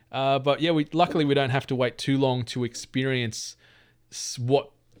 But yeah, luckily we don't have to wait too long to experience what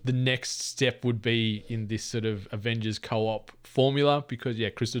the next step would be in this sort of Avengers co-op formula, because yeah,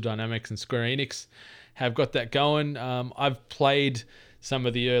 Crystal Dynamics and Square Enix have got that going. I've played some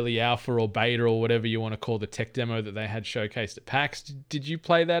of the early alpha or beta or whatever you want to call the tech demo that they had showcased at PAX. Did you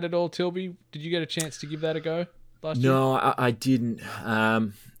play that at all, Tilby? Did you get a chance to give that a go last year? No, I didn't.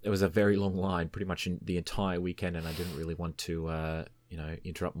 It was a very long line, pretty much the entire weekend, and I didn't really want to,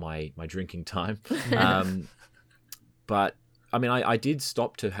 interrupt my drinking time. But I mean, I did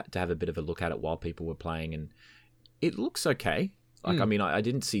stop to have a bit of a look at it while people were playing, and it looks okay. Like, I mean, I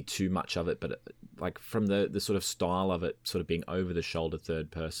didn't see too much of it, but like from the sort of style of it, sort of being over the shoulder third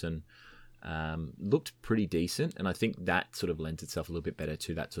person, looked pretty decent, and I think that sort of lends itself a little bit better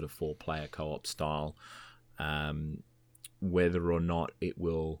to that sort of 4-player co-op style. Whether or not it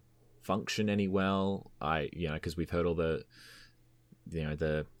will function any well. Because we've heard all the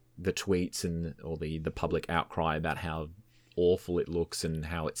tweets and all the public outcry about how awful it looks and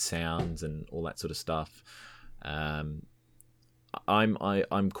how it sounds and all that sort of stuff. I'm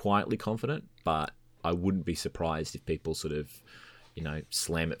quietly confident, but I wouldn't be surprised if people sort of,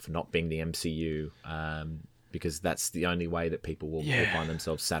 slam it for not being the MCU, because that's the only way that people will find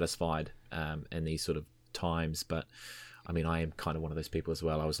themselves satisfied in these sort of times. But I mean, I am kind of one of those people as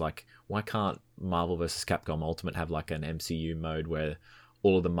well. I was like, why can't Marvel vs. Capcom Ultimate have like an MCU mode where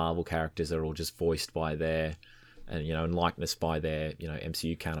all of the Marvel characters are all just voiced by their, and likeness by their,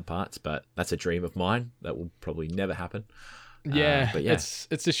 MCU counterparts? But that's a dream of mine. That will probably never happen. Yeah, but yeah,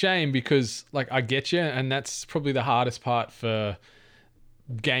 it's a shame because like I get you, and that's probably the hardest part for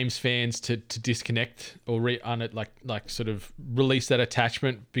games fans to disconnect or like sort of release that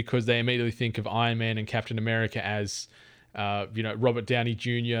attachment, because they immediately think of Iron Man and Captain America as Robert Downey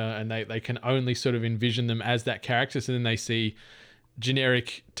Jr., and they can only sort of envision them as that character. So then they see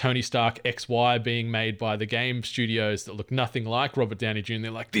generic Tony Stark XY being made by the game studios that look nothing like Robert Downey Jr.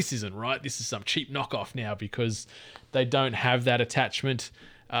 They're like, this isn't right. This is some cheap knockoff now, because they don't have that attachment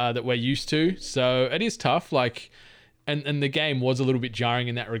that we're used to. So it is tough. Like, and the game was a little bit jarring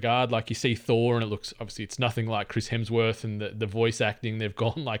in that regard. Like you see Thor and it looks, obviously it's nothing like Chris Hemsworth, and the voice acting, they've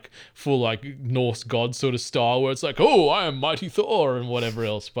gone like full like Norse god sort of style where it's like, oh, I am mighty Thor and whatever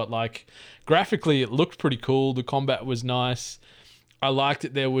else. But like graphically it looked pretty cool. The combat was nice. I liked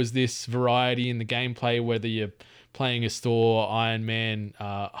that there was this variety in the gameplay, whether you're playing as Thor, Iron Man,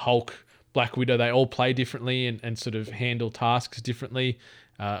 Hulk, Black Widow. They all play differently and sort of handle tasks differently.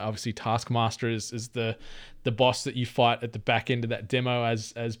 Obviously, Taskmaster is the boss that you fight at the back end of that demo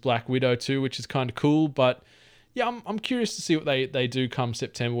as Black Widow too, which is kind of cool. But yeah, I'm curious to see what they do come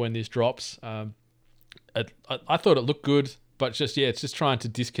September when this drops. I thought it looked good, but it's just trying to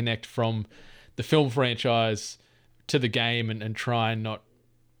disconnect from the film franchise to the game and try and not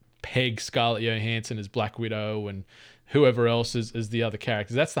peg Scarlett Johansson as Black Widow and whoever else as the other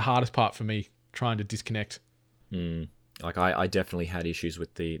characters. That's the hardest part for me, trying to disconnect. Like I definitely had issues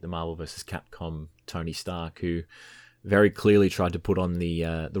with the Marvel vs. Capcom Tony Stark, who very clearly tried to put on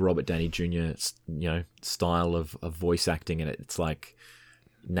the Robert Downey Jr. Style of voice acting, and it's like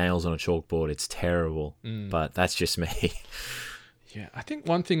nails on a chalkboard. It's terrible, but that's just me. Yeah, I think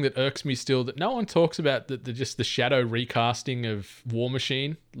one thing that irks me still that no one talks about, just the shadow recasting of War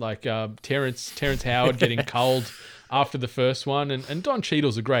Machine, like Terrence Howard getting culled after the first one, and Don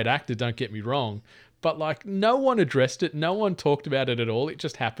Cheadle's a great actor, don't get me wrong, but like no one addressed it, no one talked about it at all. It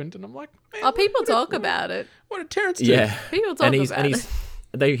just happened, and I'm like, man, people talk about it. What did Terrence do? Yeah, people talk about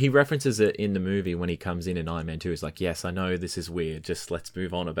it. He references it in the movie when he comes in Iron Man 2. He's like, yes, I know this is weird, just let's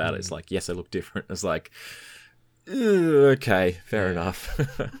move on about it. It's like, yes, I look different. It's like, okay, fair enough.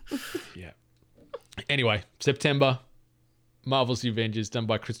 Yeah. Anyway, September, Marvel's The Avengers, done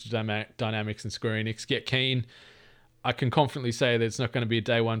by Crystal Dynamics and Square Enix. Get keen. I can confidently say that it's not going to be a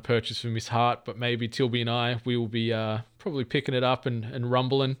day one purchase for Miss Hart, but maybe Tilby and I, we will be probably picking it up and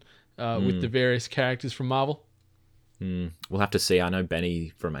rumbling with the various characters from Marvel. We'll have to see. I know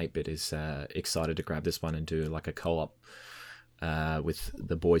Benny from 8-Bit is excited to grab this one and do like a co-op with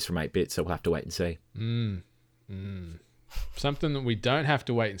the boys from 8-Bit, so we'll have to wait and see. Something that we don't have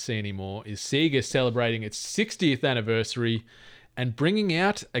to wait and see anymore is Sega celebrating its 60th anniversary and bringing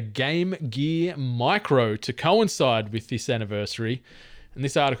out a Game Gear Micro to coincide with this anniversary. And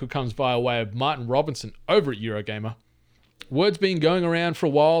this article comes via way of Martin Robinson over at Eurogamer. Word's been going around for a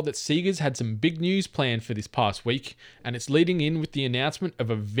while that Sega's had some big news planned for this past week, and it's leading in with the announcement of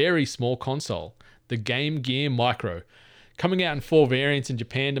a very small console, the Game Gear Micro, coming out in 4 variants in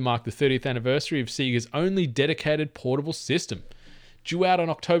Japan to mark the 30th anniversary of Sega's only dedicated portable system. Due out on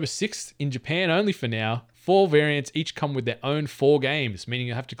October 6th in Japan only for now, 4 variants each come with their own 4 games, meaning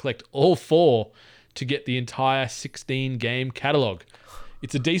you have to collect all 4 to get the entire 16-game catalogue.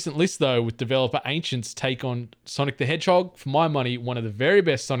 It's a decent list though, with developer Ancient's take on Sonic the Hedgehog, for my money one of the very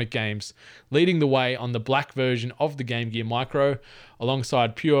best Sonic games, leading the way on the black version of the Game Gear Micro,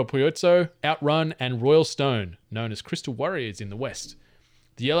 alongside Puyo Puyozo, Outrun, and Royal Stone, known as Crystal Warriors in the West.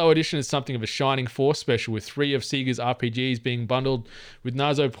 The yellow edition is something of a Shining Force special, with 3 of Sega's RPGs being bundled with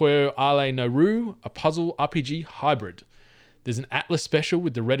Nazo Puyo Ale no Ru, a puzzle RPG hybrid. There's an Atlas special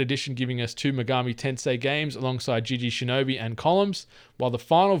with the red edition giving us 2 Megami Tensei games alongside Gigi Shinobi and Columns, while the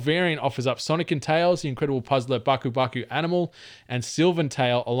final variant offers up Sonic and Tails, the incredible puzzler Baku Baku Animal, and Sylvan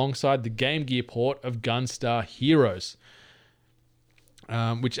Tale alongside the Game Gear port of Gunstar Heroes,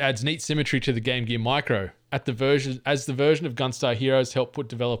 which adds neat symmetry to the Game Gear Micro, as the version of Gunstar Heroes helped put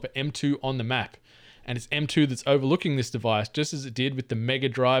developer M2 on the map. and it's M2 that's overlooking this device, just as it did with the Mega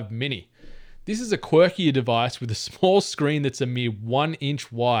Drive Mini. This is a quirkier device with a small screen that's a mere 1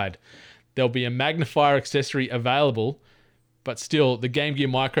 inch wide. There'll be a magnifier accessory available, but still, the Game Gear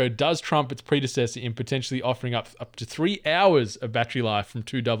Micro does trump its predecessor in potentially offering up to 3 hours of battery life from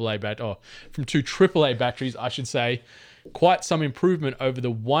two AAA batteries, I should say. Quite some improvement over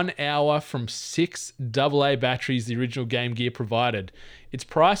the 1 hour from 6 AA batteries the original Game Gear provided. It's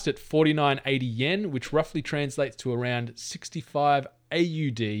priced at 49.80 yen, which roughly translates to around 65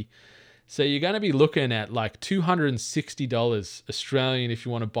 AUD. So you're going to be looking at like $260 Australian if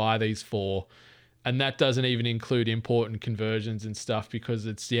you want to buy these for. And that doesn't even include import and conversions and stuff, because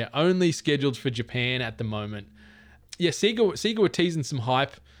it's only scheduled for Japan at the moment. Yeah, Sega were teasing some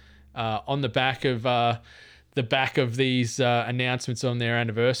hype on the back of these announcements on their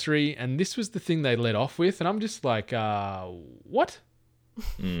anniversary, and this was the thing they led off with, and I'm just like, what?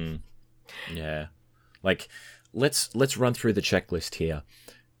 Yeah, like let's run through the checklist here.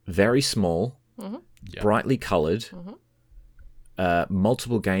 Very small, brightly coloured.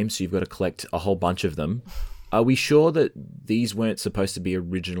 Multiple games, so you've got to collect a whole bunch of them. Are we sure that these weren't supposed to be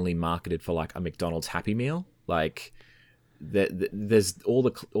originally marketed for like a McDonald's Happy Meal? Like, there's all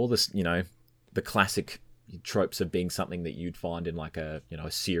this, the classic tropes of being something that you'd find in like a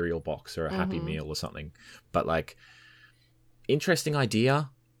cereal box or a Happy Meal or something. But like, interesting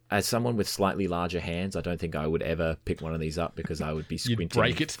idea. As someone with slightly larger hands, I don't think I would ever pick one of these up because I would be squinting. You'd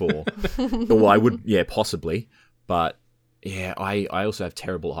break it. Well, I would, possibly, but. Yeah, I also have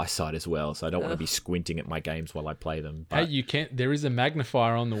terrible eyesight as well, so I don't want to be squinting at my games while I play them. But... Hey, you can't. There is a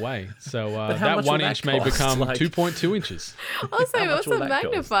magnifier on the way, so how that much 1 will inch that may cost? become Like- 2.2 inches. Also, How much what's will a that cost?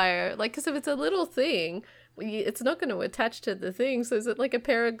 magnifier? Like, because if it's a little thing, it's not going to attach to the thing. So is it like a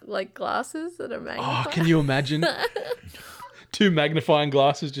pair of like glasses that are magnified? Oh, can you imagine? 2 magnifying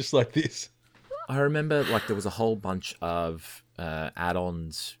glasses just like this. I remember like there was a whole bunch of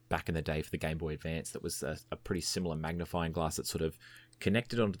add-ons back in the day for the Game Boy Advance that was a pretty similar magnifying glass that sort of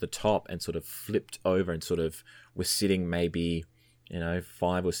connected onto the top and sort of flipped over and sort of was sitting maybe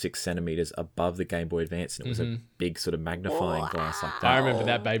 5 or 6 centimeters above the Game Boy Advance, and it was a big sort of magnifying glass like that. I remember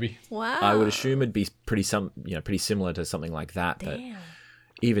that, baby. Wow. I would assume it'd be pretty similar to something like that. But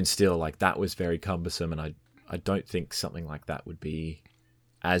even still, like that was very cumbersome, and I don't think something like that would be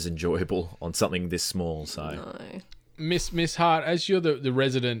as enjoyable on something this small. So No. Miss Hart, as you're the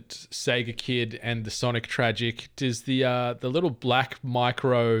resident Sega kid and the Sonic tragic, does the little black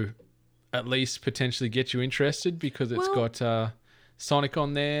micro at least potentially get you interested because it's got Sonic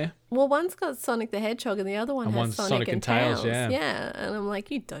on there? Well, one's got Sonic the Hedgehog and the other one And has one's Sonic and Tails. yeah. Yeah, and I'm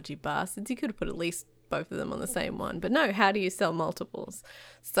like, you dodgy bastards. You could have put at least both of them on the same one. But no, how do you sell multiples?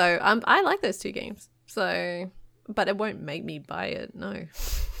 So I like those 2 games. So, but it won't make me buy it, no.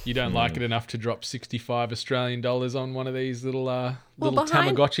 You don't like it enough to drop 65 Australian dollars on one of these little behind-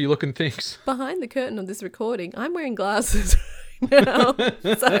 Tamagotchi looking things. Behind the curtain of this recording, I'm wearing glasses right now.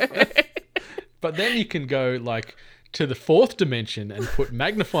 So... But then you can go like to the 4th dimension and put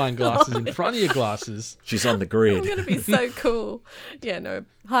magnifying glasses in front of your glasses. she's on the I'm grid. going to be so cool. Yeah, no,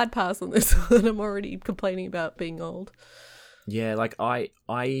 hard pass on this one. I'm already complaining about being old. Yeah, like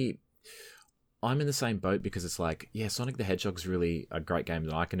I'm in the same boat because it's like, yeah, Sonic the Hedgehog's really a great game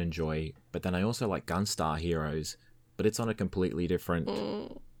that I can enjoy, but then I also like Gunstar Heroes, but it's on a completely different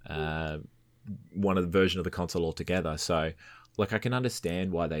one of the version of the console altogether. So, like, I can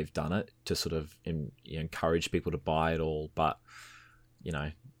understand why they've done it to sort of encourage people to buy it all, but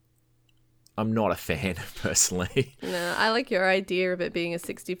I'm not a fan personally. No, I like your idea of it being a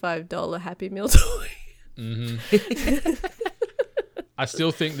 $65 Happy Meal toy. I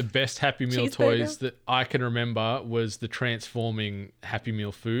still think the best Happy Meal Cheeseburger. toys that I can remember was the transforming Happy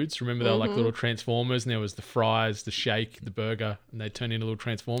Meal foods. Remember they were like little transformers, and there was the fries, the shake, the burger, and they turned into little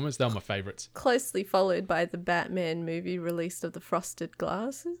transformers. They were my favorites. Closely followed by the Batman movie release of the frosted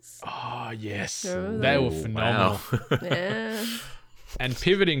glasses. Oh, yes. Remember They those? were phenomenal. Wow. Yeah. And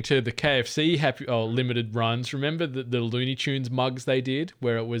pivoting to the KFC limited runs, remember the Looney Tunes mugs they did,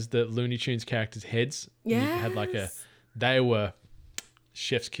 where it was the Looney Tunes characters' heads? And you had like they were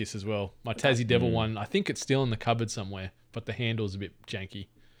chef's kiss as well. My Tassie Devil one, I think it's still in the cupboard somewhere, but the handle's a bit janky.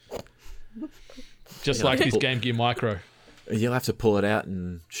 Just like this Game Gear Micro. You'll have to pull it out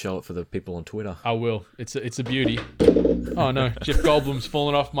and show it for the people on Twitter. I will. It's a beauty. Oh no, Jeff Goldblum's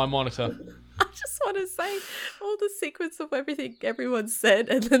fallen off my monitor. I just want to say all the sequence of everything everyone said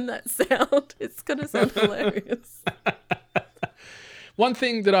and then that sound. It's going to sound hilarious. One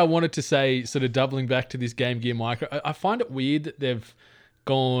thing that I wanted to say, sort of doubling back to this Game Gear Micro, I find it weird that they've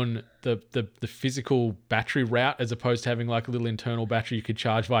gone the physical battery route as opposed to having like a little internal battery you could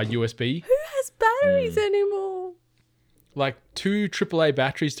charge via USB. Who has batteries anymore? Like 2 AAA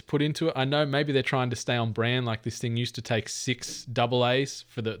batteries to put into it. I know maybe they're trying to stay on brand. Like this thing used to take 6 AA's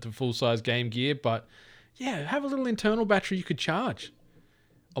for the full-size Game Gear. But yeah, have a little internal battery you could charge.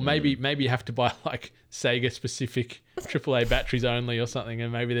 Or maybe you have to buy like Sega-specific AAA batteries only or something,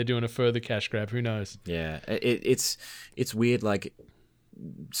 and maybe they're doing a further cash grab. Who knows? Yeah, it's weird. Like,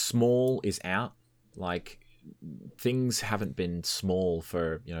 small is out. Like, things haven't been small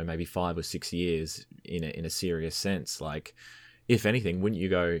for maybe 5 or 6 years in a serious sense. Like, if anything, wouldn't you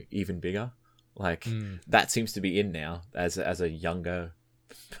go even bigger? Like, that seems to be in now as a younger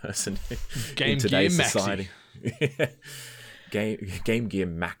person Game in today's Gear society. Game Gear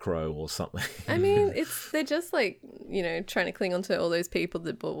Macro or something. I mean, they're just like, trying to cling on to all those people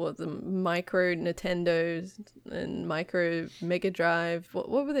that bought the micro Nintendos and micro Mega Drive. What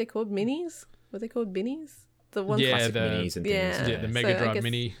were they called? Minis? Were they called minis? The ones Classic minis and things. Yeah, the Mega Drive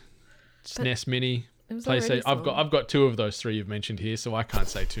Mini, SNES Mini, PlayStation. I've got 2 of those 3 you've mentioned here, so I can't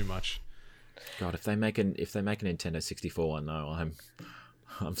say too much. God, if they make a Nintendo 64 one, no,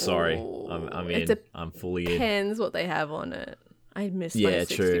 I'm sorry. Ooh, I'm in. I'm fully in. Depends what they have on it. I miss my Yeah,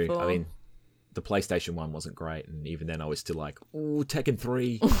 64. true. I mean, the PlayStation 1 wasn't great, and even then I was still like, ooh, Tekken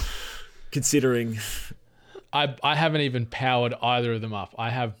 3, considering. I haven't even powered either of them up. I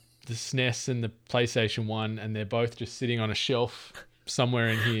have the SNES and the PlayStation 1, and they're both just sitting on a shelf somewhere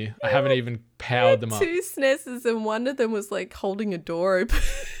in here. I haven't even powered them up. 2 SNESes, and one of them was like holding a door open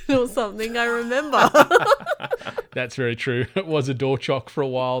or something. I remember. That's very true. It was a door chock for a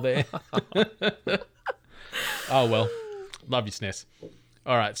while there. Oh, well. Love you, SNES.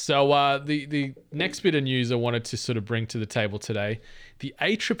 All right. So the next bit of news I wanted to sort of bring to the table today. The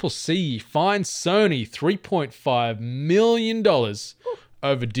ACCC fined Sony $3.5 million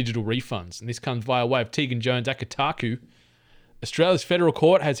over digital refunds. And this comes via way of Tegan Jones at Kotaku. Australia's federal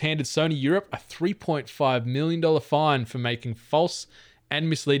court has handed Sony Europe a $3.5 million fine for making false and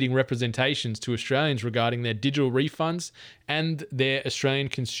misleading representations to Australians regarding their digital refunds and their Australian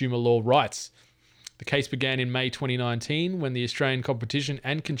consumer law rights. The case began in May 2019 when the Australian Competition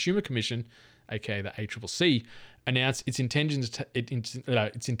and Consumer Commission, aka the ACCC, announced its intentions to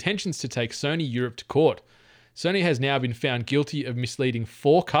take Sony Europe to court. Sony has now been found guilty of misleading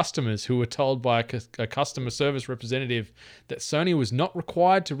 4 customers who were told by a customer service representative that Sony was not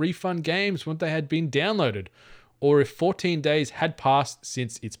required to refund games when they had been downloaded, or if 14 days had passed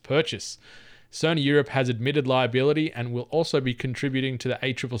since its purchase. Sony Europe has admitted liability and will also be contributing to the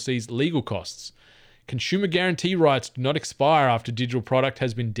ACCC's legal costs. Consumer guarantee rights do not expire after digital product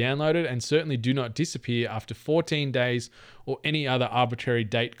has been downloaded and certainly do not disappear after 14 days or any other arbitrary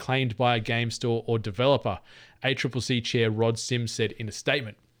date claimed by a game store or developer, ACCC Chair Rod Sims said in a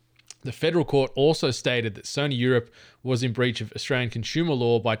statement. The federal court also stated that Sony Europe was in breach of Australian consumer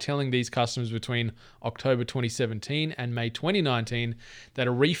law by telling these customers between October 2017 and May 2019 that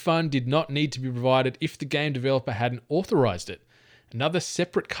a refund did not need to be provided if the game developer hadn't authorized it. Another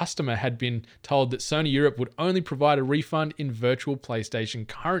separate customer had been told that Sony Europe would only provide a refund in virtual PlayStation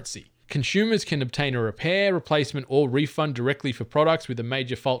currency. Consumers can obtain a repair, replacement, or refund directly for products with a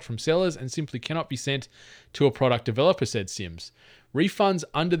major fault from sellers and simply cannot be sent to a product developer, said Sims. Refunds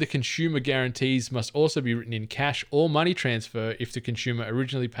under the consumer guarantees must also be written in cash or money transfer if the consumer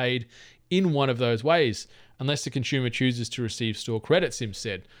originally paid in one of those ways, unless the consumer chooses to receive store credit, Sims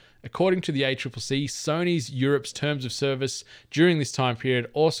said. According to the ACCC, Sony's Europe's terms of service during this time period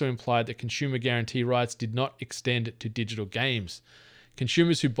also implied that consumer guarantee rights did not extend to digital games.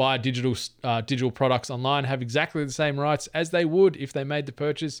 Consumers who buy digital products online have exactly the same rights as they would if they made the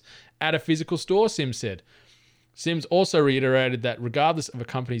purchase at a physical store, Sims said. Sims also reiterated that regardless of a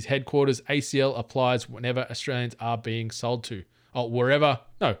company's headquarters, ACL applies whenever Australians are being sold to.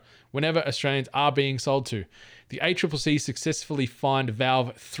 Whenever Australians are being sold to. The ACCC successfully fined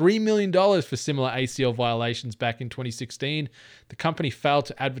Valve $3 million for similar ACL violations back in 2016. The company failed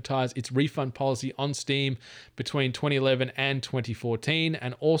to advertise its refund policy on Steam between 2011 and 2014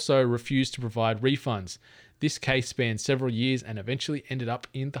 and also refused to provide refunds. This case spanned several years and eventually ended up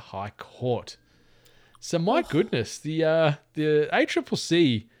in the High Court. So my goodness, the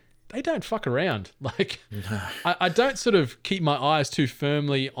ACCC, they don't fuck around. Like, I don't sort of keep my eyes too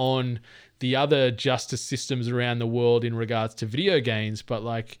firmly on the other justice systems around the world in regards to video games, but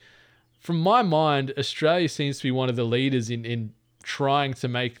like, from my mind, Australia seems to be one of the leaders in trying to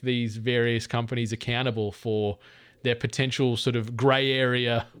make these various companies accountable for their potential sort of grey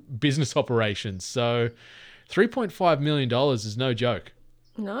area business operations. So $3.5 million is no joke.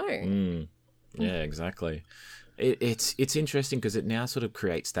 No. Yeah, exactly. It's interesting because it now sort of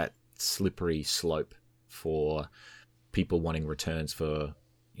creates that slippery slope for people wanting returns for,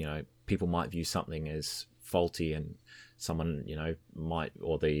 people might view something as faulty and someone, might,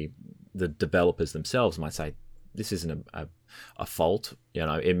 or the developers themselves might say, this isn't a fault.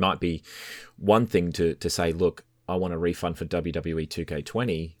 It might be one thing to say, look, I want a refund for WWE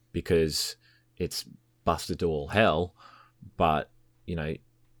 2K20 because it's busted to all hell. But,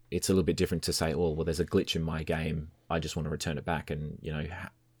 it's a little bit different to say, well, there's a glitch in my game. I just want to return it back. And,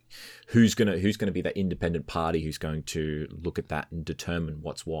 who's going to be that independent party who's going to look at that and determine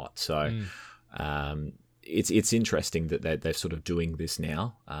what's what. So it's interesting that they're sort of doing this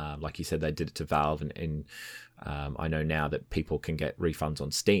now. Like you said, they did it to Valve, and I know now that people can get refunds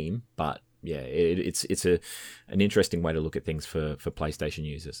on Steam, but yeah, it's an interesting way to look at things for PlayStation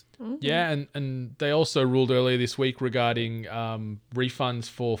users. Yeah, and they also ruled earlier this week regarding refunds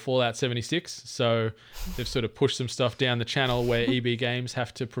for Fallout 76. So they've sort of pushed some stuff down the channel where EB Games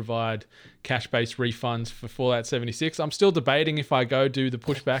have to provide cash-based refunds for Fallout 76. I'm still debating if I go do the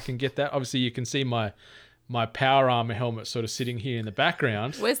pushback and get that. Obviously, you can see my Power Armor helmet sort of sitting here in the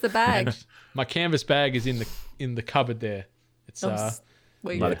background. Where's the bag? My canvas bag is in the cupboard there. It's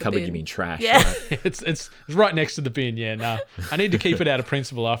By the cupboard, you mean trash? Yeah. Right? it's right next to the bin. Yeah, no, I need to keep it out of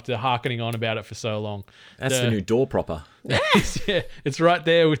principle after hearkening on about it for so long. That's the new door propper. Yeah, it's right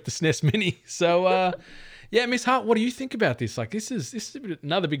there with the SNES Mini. So, yeah, Miss Hart, what do you think about this? Like, this is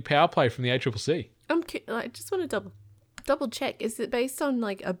another big power play from the ACCC. I just want to double check. Is it based on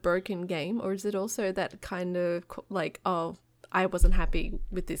like a broken game, or is it also that kind of like, oh, I wasn't happy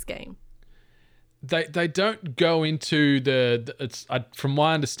with this game? They don't go into from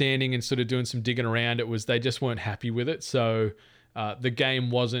my understanding and sort of doing some digging around, it was they just weren't happy with it. So the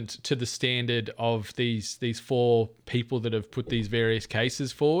game wasn't to the standard of these four people that have put these various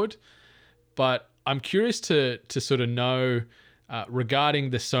cases forward. But I'm curious to sort of know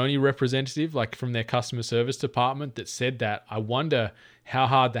regarding the Sony representative, like from their customer service department that said that, I wonder how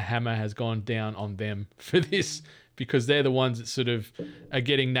hard the hammer has gone down on them for this, because they're the ones that sort of are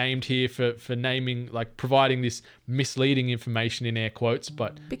getting named here for naming, like providing this misleading information in air quotes,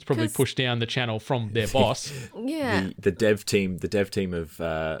 but it's probably pushed down the channel from their boss. Yeah. The dev team of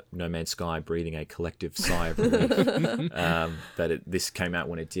No Man's Sky breathing a collective sigh of relief that this came out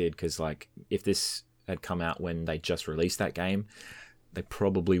when it did, because like if this had come out when they just released that game, they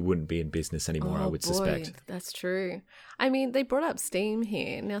probably wouldn't be in business anymore, I would suspect. That's true. I mean, they brought up Steam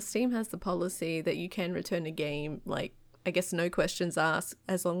here. Now, Steam has the policy that you can return a game, like, I guess no questions asked,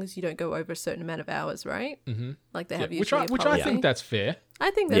 as long as you don't go over a certain amount of hours, right? Mm-hmm. Like they have usually which I think that's fair. I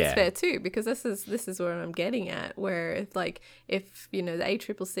think that's fair too, because this is where I'm getting at, where if the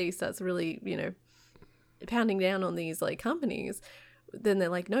ACCC starts really, pounding down on these like companies, then they're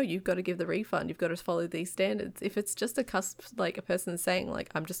like, no, you've got to give the refund. You've got to follow these standards. If it's just a person saying like,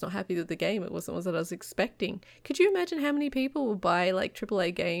 I'm just not happy with the game, it wasn't what I was expecting. Could you imagine how many people will buy like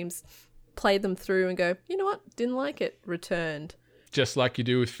AAA games, play them through and go, you know what, didn't like it, returned. Just like you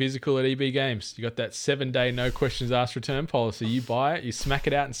do with physical at EB Games. You got that 7-day no questions asked return policy. You buy it, you smack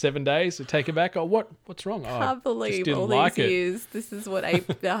it out in 7 days, you take it back. Oh, what's wrong? I can't believe all these years. This is what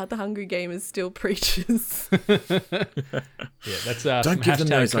the Hungry Gamers still preaches. Yeah, that's don't give them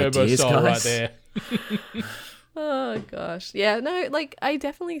those ideas, guys. Right there. Oh gosh, yeah, no, like I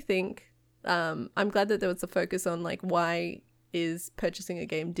definitely think I'm glad that there was a focus on like why is purchasing a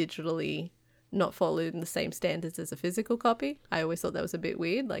game digitally not followed in the same standards as a physical copy. I always thought that was a bit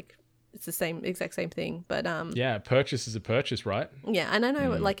weird. Like it's the exact same thing, but yeah, purchase is a purchase, right? Yeah, and I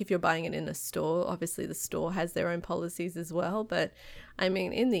know like if you're buying it in a store, obviously the store has their own policies as well. But I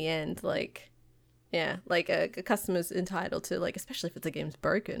mean, in the end, like yeah, like a customer's entitled to, like, especially if it's a game's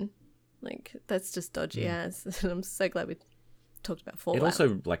broken, like that's just dodgy ass. And I'm so glad we talked about Fallout. It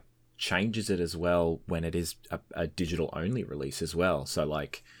also like changes it as well when it is a digital only release as well. So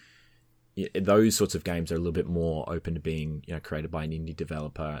like those sorts of games are a little bit more open to being created by an indie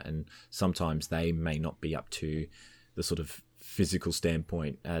developer, and sometimes they may not be up to the sort of physical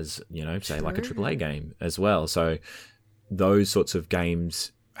standpoint as say like a AAA game as well. So those sorts of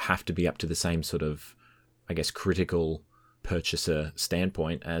games have to be up to the same sort of, I guess, critical purchaser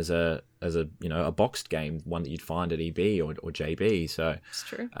standpoint as a boxed game, one that you'd find at EB or JB. So it's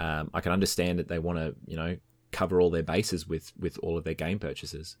true. I can understand that they want to cover all their bases with all of their game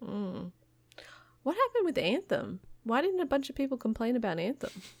purchases. What happened with Anthem? Why didn't a bunch of people complain about Anthem?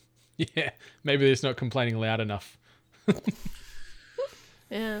 Yeah, maybe they're just not complaining loud enough.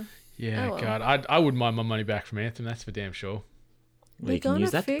 Yeah. Yeah, oh, well. God, I wouldn't mind my money back from Anthem. That's for damn sure. Well, you can use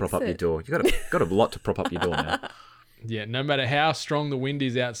that to prop up your door. You got a lot to prop up your door now. Yeah, no matter how strong the wind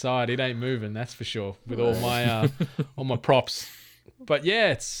is outside, it ain't moving. That's for sure. With all my props, but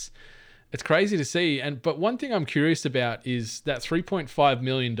yeah, it's crazy to see. But one thing I'm curious about is that $3.5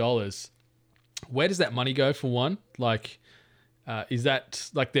 million. Where does that money go? For one, like, is that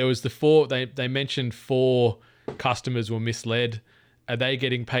like there was the four? They mentioned 4 customers were misled. Are they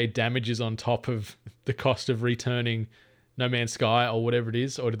getting paid damages on top of the cost of returning No Man's Sky or whatever it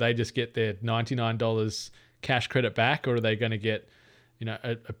is, or do they just get their $99 cash credit back, or are they going to get,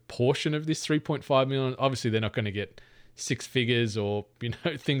 a portion of this 3.5 million? Obviously, they're not going to get 6 figures or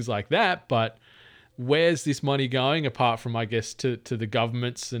things like that. But where's this money going, apart from, I guess, to the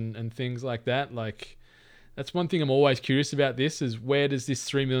governments and things like that? Like, that's one thing I'm always curious about. This is, where does this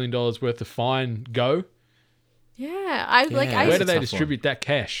 $3 million worth of fine go? Yeah, Where do they distribute that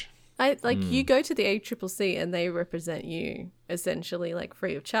cash? You go to the ACCC and they represent you essentially, like,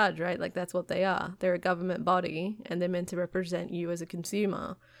 free of charge, right? Like, that's what they are. They're a government body and they're meant to represent you as a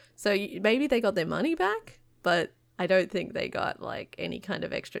consumer. So maybe they got their money back, but I don't think they got, like, any kind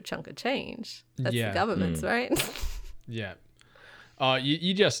of extra chunk of change. That's the government's, right? Yeah.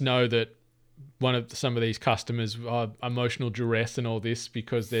 You just know that some of these customers are emotional duress and all this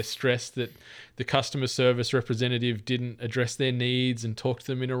because they're stressed that the customer service representative didn't address their needs and talk to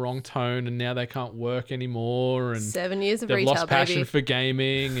them in a wrong tone, and now they can't work anymore, and 7 years of they've retail, lost passion baby. for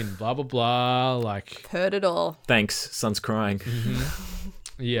gaming and blah blah blah. Like, Heard it all. Thanks, son's crying.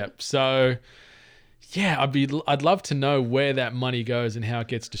 yeah. So yeah, I'd love to know where that money goes and how it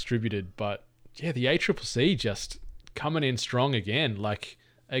gets distributed. But yeah, the ACCC just coming in strong again, like,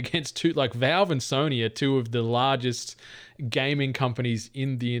 against Valve and Sony are 2 of the largest gaming companies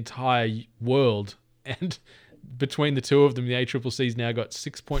in the entire world. And between the 2 of them, the ACCC's now got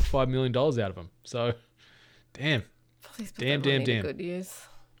 $6.5 million out of them. So, damn. Damn. Good use.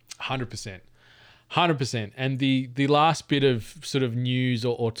 100%. 100%. And the last bit of sort of news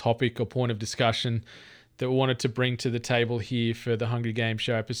or topic or point of discussion that we wanted to bring to the table here for the Hungry Game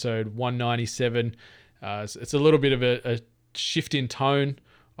Show episode 197, it's a little bit of a shift in tone.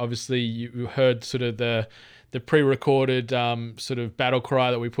 Obviously, you heard sort of the pre-recorded sort of battle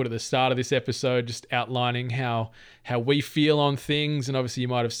cry that we put at the start of this episode, just outlining how we feel on things. And obviously, you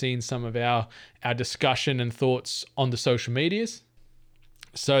might have seen some of our discussion and thoughts on the social medias.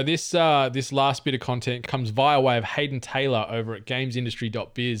 So this last bit of content comes via way of Hayden Taylor over at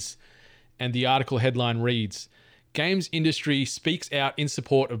gamesindustry.biz. And the article headline reads, "Games industry speaks out in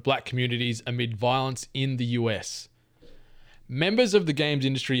support of black communities amid violence in the US." Members of the games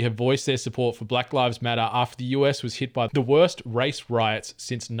industry have voiced their support for Black Lives Matter after the US was hit by the worst race riots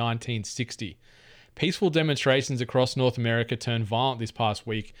since 1960. Peaceful demonstrations across North America turned violent this past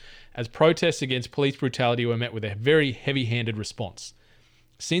week as protests against police brutality were met with a very heavy-handed response.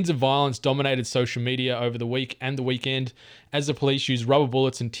 Scenes of violence dominated social media over the week and the weekend as the police used rubber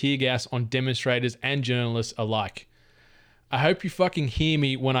bullets and tear gas on demonstrators and journalists alike. I hope you fucking hear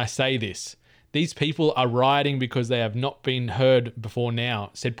me when I say this. These people are rioting because they have not been heard before now,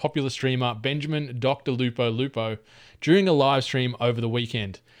 said popular streamer Benjamin Dr. Lupo during a live stream over the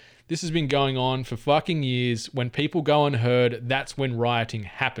weekend. This has been going on for fucking years. When people go unheard, that's when rioting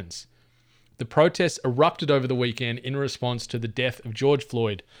happens. The protests erupted over the weekend in response to the death of George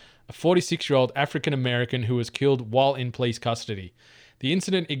Floyd, a 46-year-old African American who was killed while in police custody. The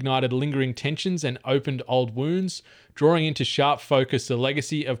incident ignited lingering tensions and opened old wounds, drawing into sharp focus the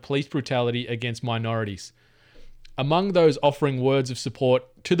legacy of police brutality against minorities. Among those offering words of support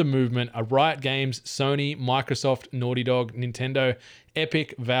to the movement are Riot Games, Sony, Microsoft, Naughty Dog, Nintendo,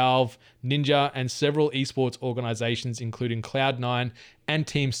 Epic, Valve, Ninja, and several esports organizations including Cloud9 and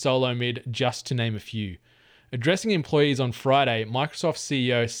Team Solo Mid, just to name a few. Addressing employees on Friday, Microsoft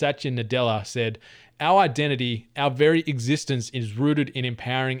CEO Satya Nadella said, "Our identity, our very existence is rooted in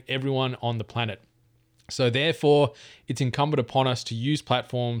empowering everyone on the planet. So therefore, it's incumbent upon us to use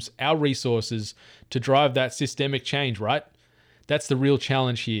platforms, our resources, to drive that systemic change, right? That's the real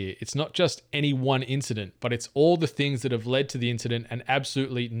challenge here. It's not just any one incident, but it's all the things that have led to the incident and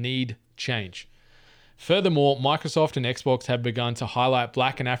absolutely need change." Furthermore, Microsoft and Xbox have begun to highlight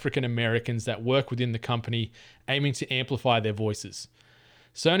Black and African Americans that work within the company, aiming to amplify their voices.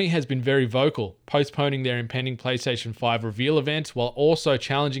 Sony has been very vocal, postponing their impending PlayStation 5 reveal event while also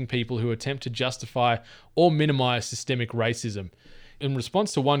challenging people who attempt to justify or minimize systemic racism. In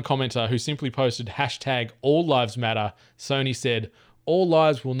response to one commenter who simply posted #AllLivesMatter, Sony said, "All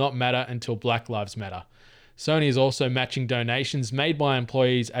lives will not matter until Black Lives Matter." Sony is also matching donations made by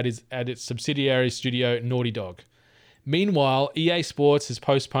employees at its subsidiary studio Naughty Dog. Meanwhile, EA Sports has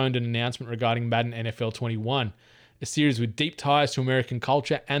postponed an announcement regarding Madden NFL 21. a series with deep ties to American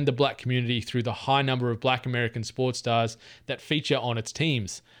culture and the black community through the high number of black American sports stars that feature on its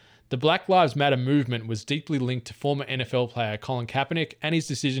teams. The Black Lives Matter movement was deeply linked to former NFL player Colin Kaepernick and his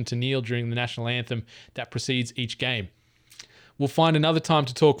decision to kneel during the national anthem that precedes each game. We'll find another time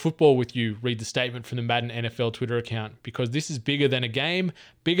to talk football with you, read the statement from the Madden NFL Twitter account, because this is bigger than a game,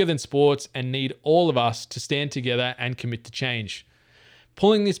 bigger than sports, and need all of us to stand together and commit to change.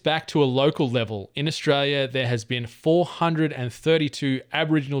 Pulling this back to a local level, in Australia, there has been 432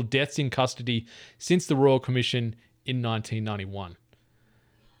 Aboriginal deaths in custody since the Royal Commission in 1991.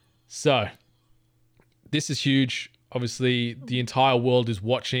 So, this is huge. Obviously, the entire world is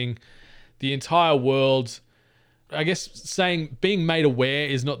watching. The entire world, I guess saying being made aware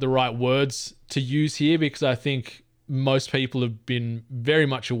is not the right words to use here, because I think most people have been very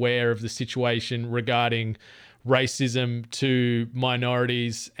much aware of the situation regarding racism to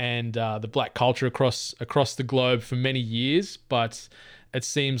minorities and the black culture across the globe for many years. But it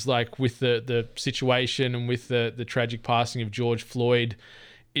seems like with the situation and with the tragic passing of George Floyd,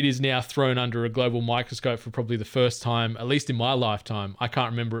 it is now thrown under a global microscope for probably the first time, at least in my lifetime. I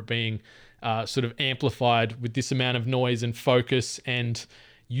can't remember it being sort of amplified with this amount of noise and focus and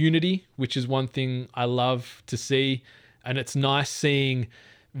unity, which is one thing I love to see. And it's nice seeing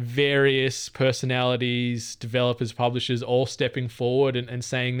various personalities, developers, publishers, all stepping forward and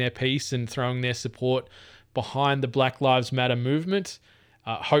saying their piece and throwing their support behind the Black Lives Matter movement.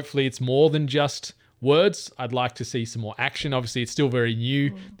 Hopefully it's more than just words. I'd like to see some more action. Obviously, it's still very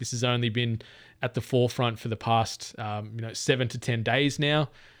new. This has only been at the forefront for the past 7 to 10 days now.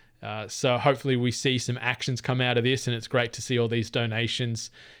 So hopefully we see some actions come out of this, and it's great to see all these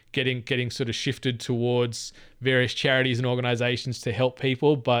donations getting sort of shifted towards various charities and organizations to help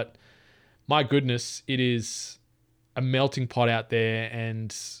people. But my goodness, it is a melting pot out there,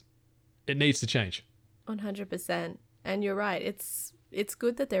 and it needs to change. 100%. And you're right. It's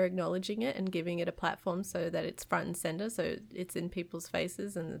good that they're acknowledging it and giving it a platform so that it's front and center, so it's in people's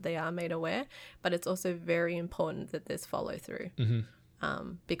faces and that they are made aware. But it's also very important that there's follow through,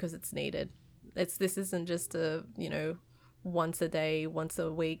 because it's needed. This isn't just a once a day, once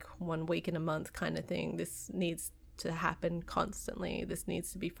a week, 1 week in a month kind of thing. This needs to happen constantly. This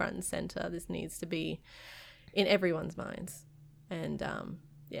needs to be front and center. This needs to be in everyone's minds. And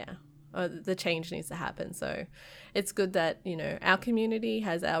the change needs to happen. So it's good that, our community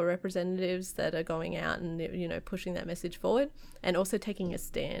has our representatives that are going out and, pushing that message forward, and also taking a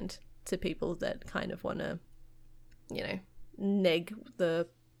stand to people that kind of want to, neg the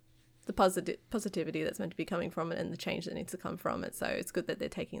positivity that's meant to be coming from it and the change that needs to come from it. So it's good that they're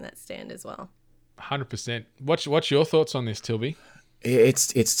taking that stand as well. 100%. What's your thoughts on this, Tilby?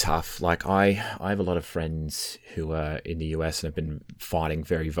 It's tough. Like I have a lot of friends who are in the US and have been fighting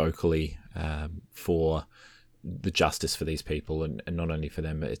very vocally for the justice for these people, and not only for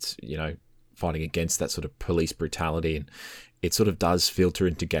them, it's fighting against that sort of police brutality, and it sort of does filter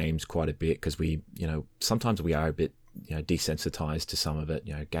into games quite a bit, because we sometimes we are a bit desensitized to some of it.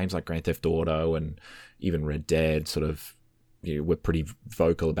 Games like Grand Theft Auto and even Red Dead sort of we're pretty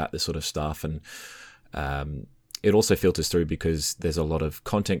vocal about this sort of stuff, and it also filters through because there's a lot of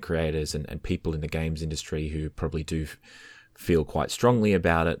content creators and people in the games industry who probably do feel quite strongly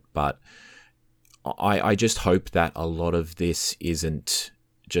about it. But I just hope that a lot of this isn't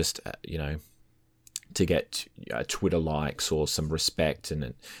just to get Twitter likes or some respect,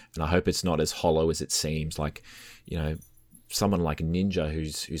 and I hope it's not as hollow as it seems. Like someone like Ninja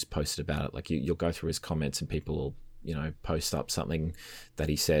who's posted about it, like you'll go through his comments and people will post up something that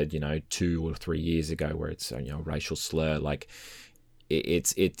he said 2 or 3 years ago where it's a racial slur. Like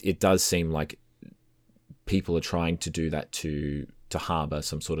it does seem like people are trying to do that to harbor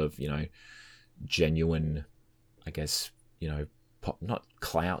some sort of genuine, I guess not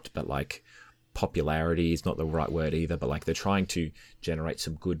clout, but like popularity is not the right word either, but like they're trying to generate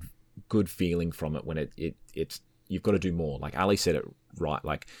some good feeling from it, when it's you've got to do more. Like Ali said it right,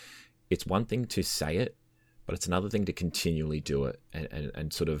 like it's one thing to say it, but it's another thing to continually do it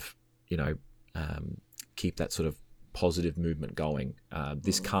and sort of keep that sort of positive movement going.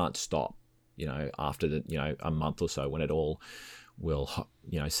 This can't stop after the a month or so, when it all will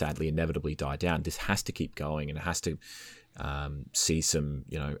sadly inevitably die down. This has to keep going, and it has to see some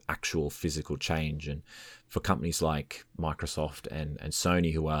actual physical change. And for companies like Microsoft and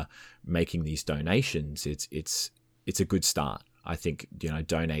Sony who are making these donations, it's a good start. I think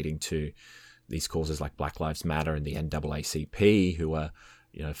donating to these causes like Black Lives Matter and the NAACP, who are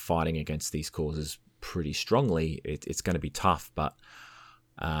fighting against these causes pretty strongly, it's going to be tough, but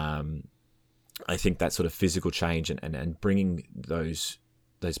I think that sort of physical change and bringing those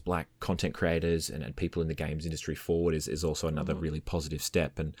those black content creators and people in the games industry forward is also another really positive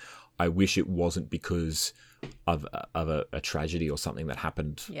step. And I wish it wasn't because of a tragedy or something that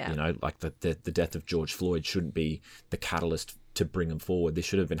happened. Yeah. You know, like the death of George Floyd shouldn't be the catalyst to bring them forward. This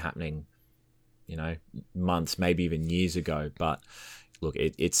should have been happening, you know, months, maybe even years ago. But look,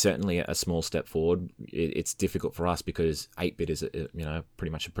 it's certainly a small step forward. It's difficult for us because 8-Bit is, you know,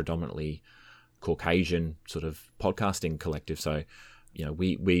 pretty much a predominantly Caucasian sort of podcasting collective. So, you know,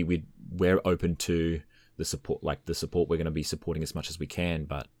 we're open to the support, we're going to be supporting as much as we can,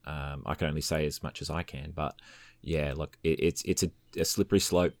 but I can only say as much as I can. But yeah, look, it's a slippery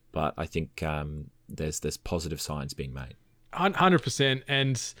slope, but I think there's positive signs being made. 100%.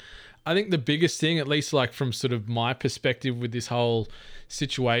 And I think the biggest thing, at least like from sort of my perspective with this whole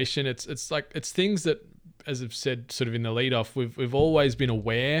situation, it's things that, as I've said sort of in the lead off, we've always been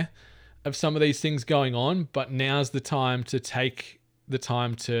aware of some of these things going on, but now's the time to take the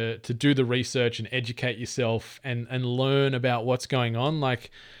time to do the research and educate yourself and learn about what's going on.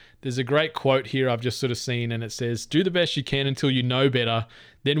 Like, there's a great quote here I've just sort of seen, and it says, "Do the best you can until you know better.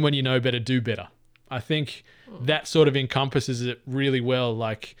 Then when you know better, do better." I think that sort of encompasses it really well.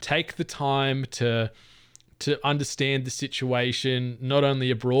 Like, take the time to understand the situation, not only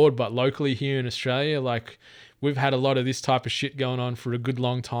abroad, but locally here in Australia. Like, we've had a lot of this type of shit going on for a good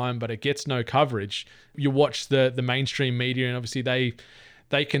long time, but it gets no coverage. You watch the mainstream media, and obviously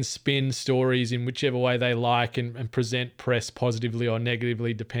they can spin stories in whichever way they like and present press positively or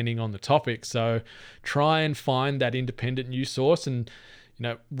negatively depending on the topic. So try and find that independent news source. And, you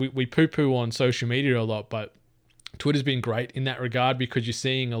know, we poo-poo on social media a lot, but Twitter's been great in that regard because you're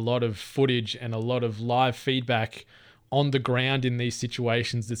seeing a lot of footage and a lot of live feedback on the ground in these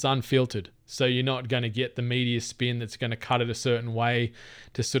situations that's unfiltered. So you're not going to get the media spin that's going to cut it a certain way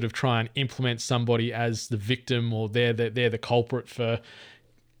to sort of try and implement somebody as the victim, or they're the culprit for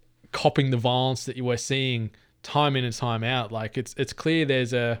copping the violence that you were seeing time in and time out. Like, it's clear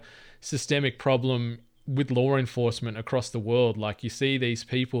there's a systemic problem with law enforcement across the world. Like, you see these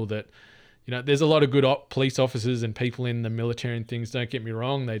people that, you know, there's a lot of good police officers and people in the military and things, don't get me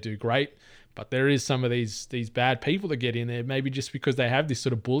wrong, they do great. But there is some of these bad people that get in there, maybe just because they have this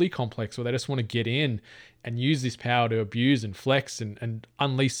sort of bully complex, or they just want to get in and use this power to abuse and flex and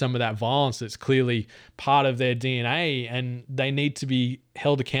unleash some of that violence that's clearly part of their DNA, and they need to be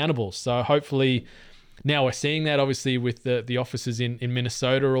held accountable. So hopefully now we're seeing that, obviously, with the officers in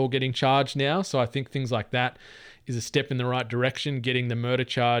Minnesota are all getting charged now. So I think things like that is a step in the right direction, getting the murder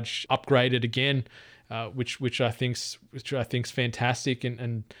charge upgraded again, which I think's fantastic.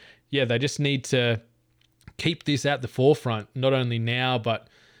 And yeah, they just need to keep this at the forefront, not only now, but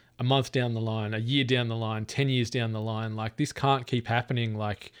a month down the line, a year down the line, 10 years down the line. Like, this can't keep happening.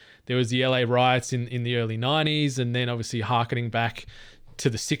 Like, there was the LA riots in the early 90s, and then obviously harkening back to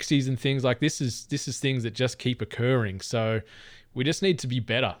the 60s and things. Like, this is things that just keep occurring. So we just need to be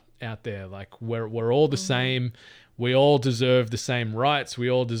better out there. Like, we're all the same. We all deserve the same rights.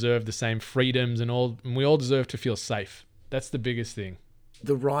 We all deserve the same freedoms, and we all deserve to feel safe. That's the biggest thing.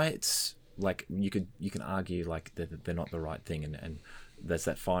 The riots, like, you can argue like that they're not the right thing, and there's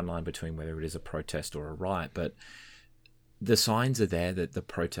that fine line between whether it is a protest or a riot, but the signs are there that the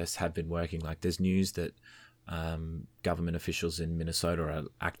protests have been working. Like, there's news that government officials in Minnesota are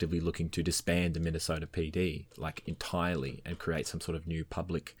actively looking to disband the Minnesota PD, like, entirely, and create some sort of new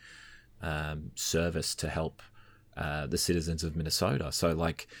public service to help the citizens of Minnesota. So,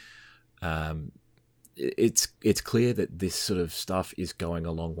 like, it's clear that this sort of stuff is going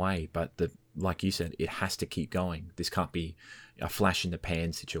a long way, but like you said, it has to keep going. This can't be a flash in the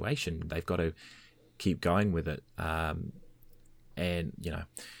pan situation. They've got to keep going with it. And you know,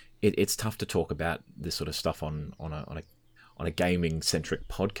 it's tough to talk about this sort of stuff on a gaming centric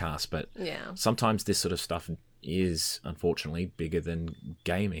podcast, but yeah, sometimes this sort of stuff is unfortunately bigger than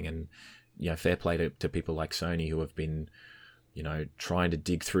gaming. And, you know, fair play to people like Sony, who have been, you know, trying to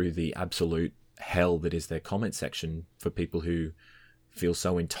dig through the absolute hell that is their comment section for people who feel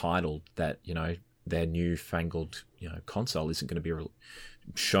so entitled that, you know, their newfangled, you know, console isn't going to be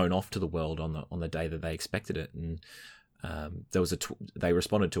shown off to the world on the day that they expected it. And there was they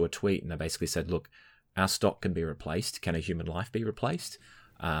responded to a tweet, and they basically said, look, our stock can be replaced, can a human life be replaced?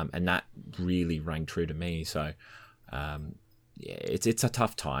 And that really rang true to me. So yeah, it's a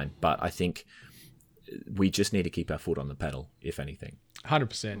tough time, but I think we just need to keep our foot on the pedal, if anything.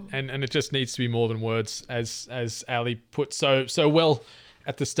 100%. And it just needs to be more than words, as Ali put so well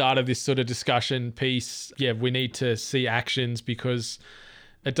at the start of this sort of discussion piece. Yeah, we need to see actions, because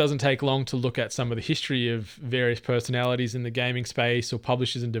it doesn't take long to look at some of the history of various personalities in the gaming space or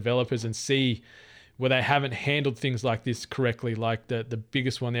publishers and developers and see where they haven't handled things like this correctly. Like the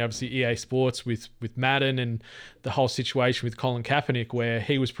biggest one there, obviously EA Sports with Madden, and the whole situation with Colin Kaepernick, where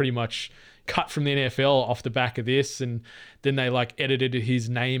he was pretty much cut from the NFL off the back of this, and then they like edited his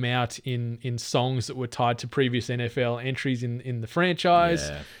name out in songs that were tied to previous NFL entries in the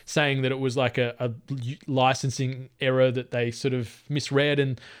franchise, saying that it was like a licensing error that they sort of misread,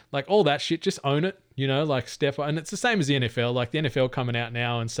 and like all that shit. Just own it, like step up. And it's the same as the NFL. Like the NFL coming out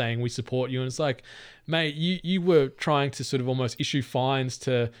now and saying we support you, and it's like, mate, you were trying to sort of almost issue fines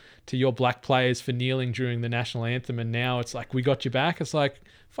to your black players for kneeling during the national anthem, and now it's like we got you back. It's like,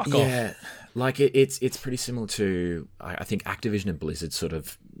 fuck off. Yeah, like it's pretty similar to, I think Activision and Blizzard sort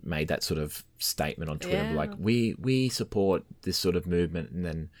of made that sort of statement on Twitter, like we support this sort of movement, and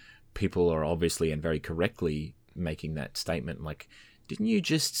then people are obviously and very correctly making that statement like, didn't you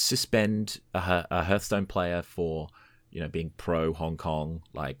just suspend a Hearthstone player for being pro Hong Kong?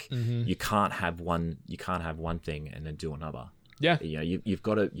 Like you can't have one thing and then do another. Yeah, you've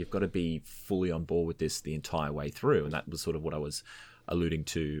got to be fully on board with this the entire way through, and that was sort of what I was alluding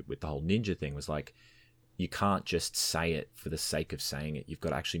to with the whole ninja thing. Was like, you can't just say it for the sake of saying it. You've got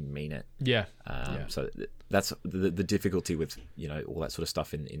to actually mean it. So that's the difficulty with all that sort of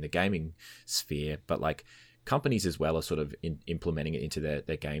stuff in the gaming sphere. But like companies as well are sort of implementing it into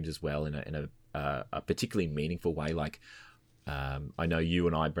their games as well in a particularly meaningful way. Like I know you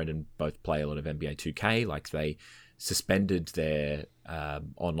and I, Brendan, both play a lot of NBA 2K. Like they suspended their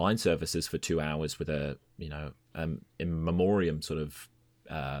online services for 2 hours with a in memoriam sort of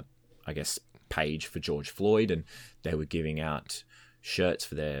I guess page for George Floyd, and they were giving out shirts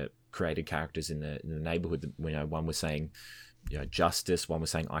for their created characters in the neighborhood. One was saying justice, one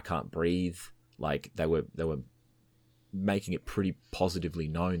was saying I can't breathe. Like they were making it pretty positively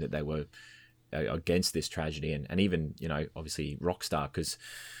known that they were against this tragedy, and even obviously Rockstar, because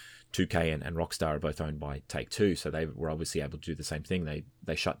 2K and Rockstar are both owned by Take-Two, so they were obviously able to do the same thing.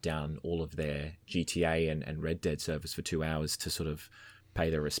 They shut down all of their GTA and Red Dead servers for 2 hours to sort of pay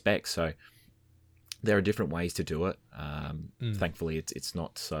their respects. So there are different ways to do it. Thankfully, it's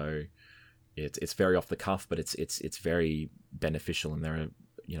not so. It's very off the cuff, but it's very beneficial, and there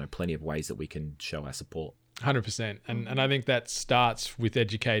are plenty of ways that we can show our support. 100%, and I think that starts with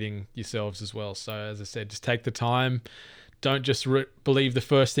educating yourselves as well. So as I said, just take the time. Don't just believe the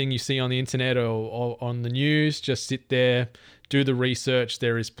first thing you see on the internet or on the news. Just sit there, do the research.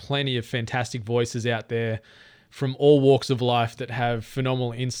 There is plenty of fantastic voices out there from all walks of life that have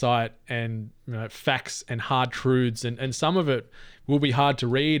phenomenal insight and facts and hard truths. And some of it will be hard to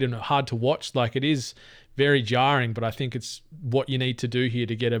read and hard to watch. Like it is very jarring, but I think it's what you need to do here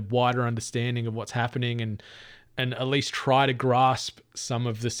to get a wider understanding of what's happening and at least try to grasp some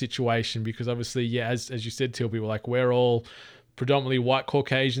of the situation, because obviously, as you said, Tilby, we're all predominantly white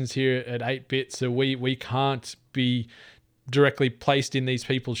Caucasians here at 8-Bit, so we can't be directly placed in these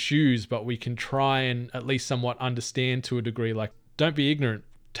people's shoes, but we can try and at least somewhat understand to a degree. Like, don't be ignorant.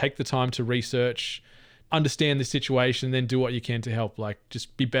 Take the time to research, understand the situation, then do what you can to help. Like,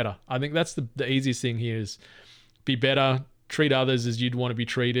 just be better. I think that's the easiest thing here is be better, treat others as you'd want to be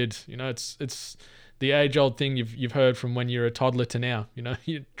treated. It's the age-old thing you've heard from when you're a toddler to now.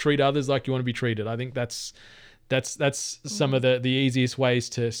 You treat others like you want to be treated. I think that's some of the easiest ways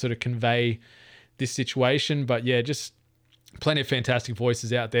to sort of convey this situation. But yeah, just plenty of fantastic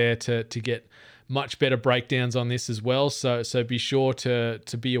voices out there to get much better breakdowns on this as well. So be sure to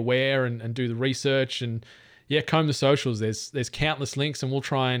be aware and do the research, and comb the socials. There's countless links, and we'll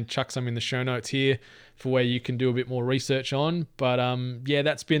try and chuck some in the show notes here for where you can do a bit more research on. But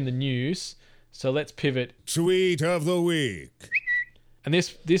that's been the news. So let's pivot. Tweet of the week. And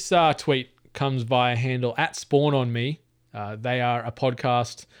this tweet comes via handle @SpawnOnMe. They are a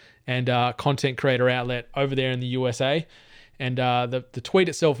podcast and content creator outlet over there in the USA. And the tweet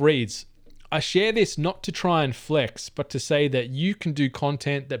itself reads, "I share this not to try and flex, but to say that you can do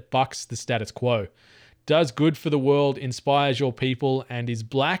content that bucks the status quo, does good for the world, inspires your people, and is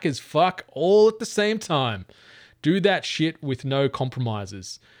black as fuck all at the same time. Do that shit with no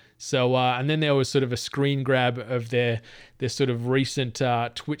compromises." So, and then there was sort of a screen grab of their sort of recent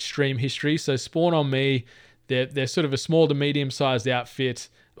Twitch stream history. So Spawn on Me, they're sort of a small to medium-sized outfit,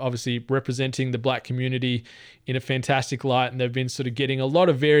 obviously representing the black community in a fantastic light. And they've been sort of getting a lot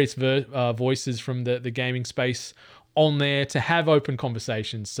of various voices from the gaming space on there to have open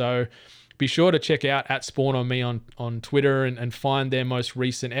conversations. So be sure to check out @SpawnOnMe on Twitter and find their most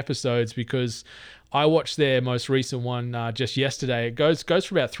recent episodes, because I watched their most recent one just yesterday. It goes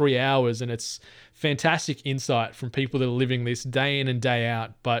for about 3 hours, and it's fantastic insight from people that are living this day in and day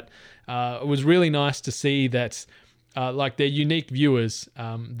out. But it was really nice to see that, like, they're unique viewers.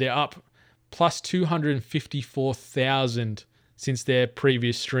 They're up plus 254,000 since their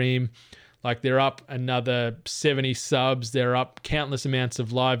previous stream. Like, they're up another 70 subs. They're up countless amounts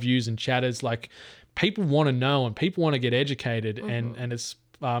of live views and chatters. Like, people want to know and people want to get educated. And it's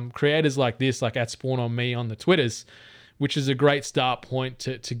creators like this, like at Spawn on Me on the Twitters, which is a great start point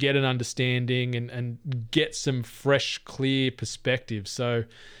to get an understanding and get some fresh, clear perspective. So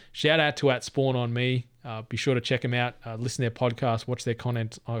shout out to at Spawn on Me. Be sure to check them out. Listen to their podcast. Watch their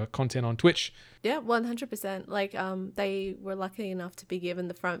content on Twitch. Yeah, 100%. Like, they were lucky enough to be given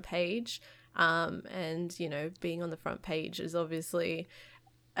the front page. And, you know, being on the front page is obviously,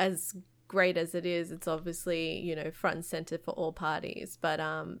 as great as it is, it's obviously, you know, front and center for all parties. But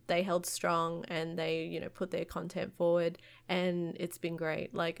they held strong and they, you know, put their content forward, and it's been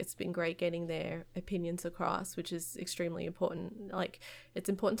great. Like, it's been great getting their opinions across, which is extremely important. Like, it's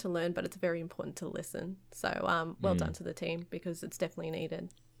important to learn, but it's very important to listen. So well done to the team, because it's definitely needed.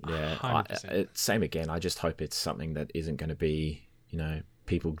 Yeah, same again. I just hope it's something that isn't going to be, you know,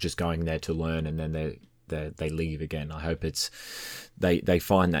 people just going there to learn and then they leave again. I hope it's they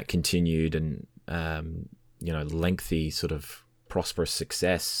find that continued and you know, lengthy sort of prosperous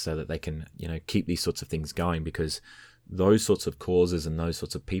success, so that they can, you know, keep these sorts of things going, because those sorts of causes and those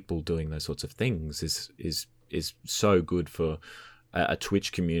sorts of people doing those sorts of things is so good for a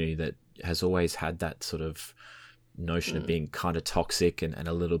Twitch community that has always had that sort of notion of being kind of toxic and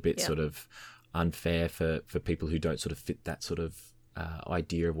a little bit sort of unfair for people who don't sort of fit that sort of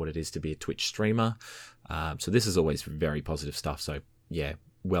idea of what it is to be a Twitch streamer. So this is always very positive stuff. So yeah,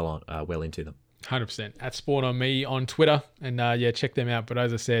 well into them. 100%. At Spawn on Me on Twitter, and yeah, check them out. But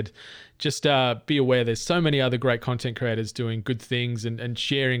as I said, just be aware there's so many other great content creators doing good things and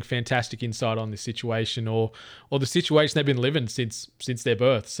sharing fantastic insight on this situation or the situation they've been living since their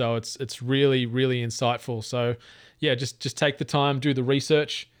birth. So it's really, really insightful. So yeah, just take the time, do the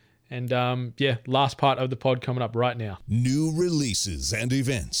research, and yeah, last part of the pod coming up right now. New releases and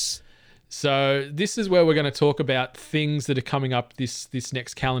events. So this is where we're going to talk about things that are coming up this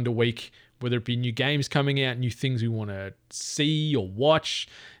next calendar week, whether it be new games coming out, new things we want to see or watch.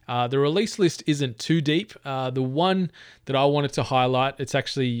 The release list isn't too deep. The one that I wanted to highlight, it's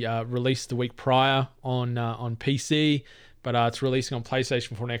actually released the week prior on PC, but it's releasing on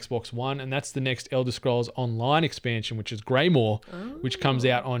PlayStation 4 and Xbox One, and that's the next Elder Scrolls Online expansion, which is Greymoor, which comes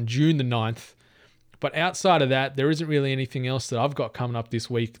out on June the 9th. But outside of that, there isn't really anything else that I've got coming up this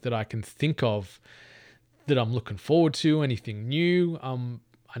week that I can think of that I'm looking forward to, anything new.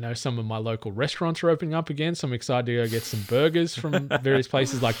 I know some of my local restaurants are opening up again, so I'm excited to go get some burgers from various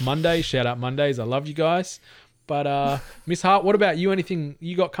places like Monday. Shout out Mondays. I love you guys. But Miss Hart, what about you? Anything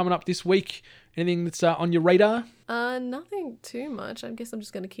you got coming up this week? Anything that's on your radar? Nothing too much. I guess I'm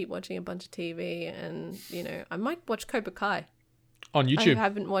just going to keep watching a bunch of TV, and, you know, I might watch Cobra Kai. On YouTube? I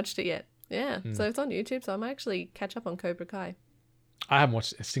haven't watched it yet. Yeah, so it's on YouTube, so I might actually catch up on Cobra Kai. I haven't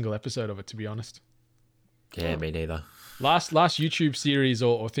watched a single episode of it, to be honest. Yeah, me neither. Last YouTube series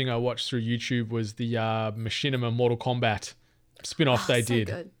or thing I watched through YouTube was the Machinima Mortal Kombat spin-off they did.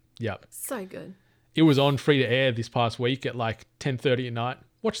 Good. Yep. So good. It was on free to air this past week at like 10:30 at night.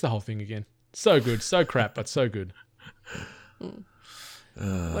 Watch the whole thing again. So good. So crap, but so good.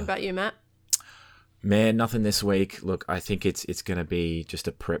 What about you, Matt? Man, nothing this week. Look, I think it's going to be just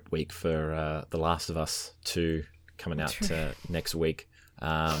a prep week for The Last of Us 2 coming out next week.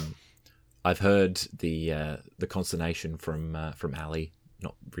 I've heard the consternation from Ali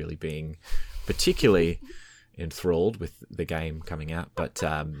not really being particularly enthralled with the game coming out, but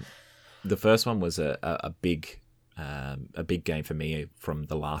the first one was a big game for me from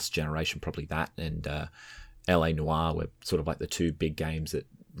the last generation, probably that and LA Noire were sort of like the two big games that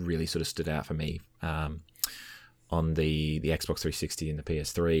really sort of stood out for me on the Xbox 360 and the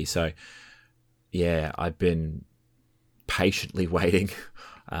PS3. So yeah, I've been patiently waiting.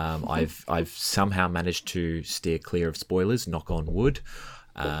 I've somehow managed to steer clear of spoilers, knock on wood.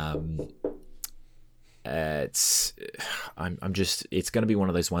 It's going to be one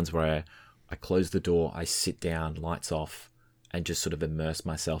of those ones where I close the door, I sit down, lights off, and just sort of immerse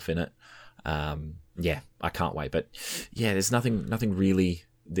myself in it. Yeah, I can't wait. But yeah, there's nothing really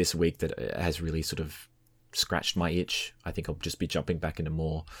this week that has really sort of scratched my itch. I think I'll just be jumping back into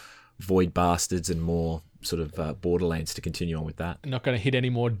more Void Bastards and more sort of Borderlands to continue on with that. Not going to hit any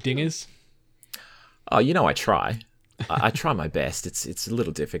more dingers? Oh, you know, I try. I try my best. It's a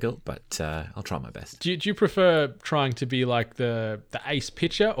little difficult, but I'll try my best. Do you prefer trying to be like the ace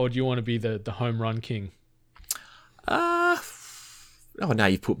pitcher, or do you want to be the home run king? Oh, now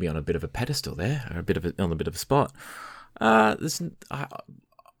you've put me on a bit of a pedestal there, or on a bit of a spot.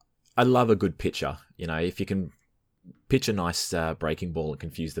 I love a good pitcher. You know, if you can pitch a nice breaking ball and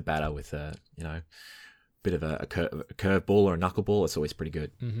confuse the batter with a bit of a curve ball or a knuckleball, it's always pretty good.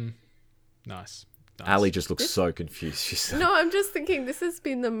 Nice. Ali just looks so confused. She's No, I'm just thinking this has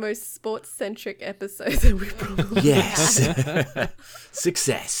been the most sports-centric episode that we've probably yes.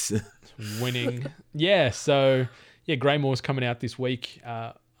 Success. Winning. Yeah, so Greymore's coming out this week.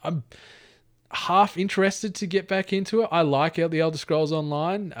 I'm half interested to get back into it. I like the Elder Scrolls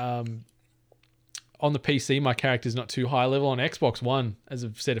Online. On the PC, my character's not too high level. On Xbox One, as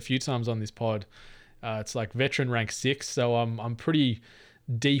I've said a few times on this pod, it's like veteran rank 6, so I'm pretty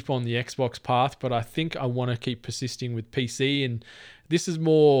deep on the Xbox path, but I think I want to keep persisting with PC, and this is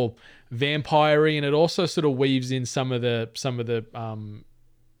more vampire-y, and it also sort of weaves in some of the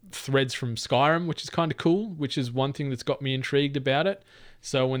threads from Skyrim, which is kind of cool, which is one thing that's got me intrigued about it.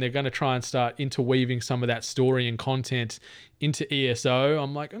 So when they're going to try and start interweaving some of that story and content into ESO,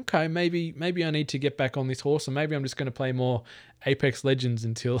 I'm like, okay, maybe I need to get back on this horse, and maybe I'm just going to play more Apex Legends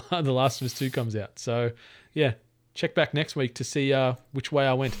until The Last of Us 2 comes out. So yeah, check back next week to see which way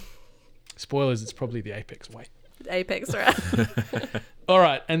I went. Spoilers, it's probably the Apex way. Apex, right? All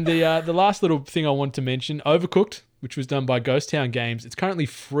right, and the last little thing I want to mention, Overcooked, which was done by Ghost Town Games. It's currently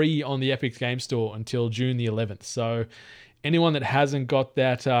free on the Epic Game Store until June the 11th. So anyone that hasn't got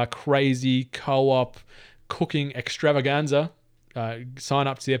that crazy co-op cooking extravaganza, sign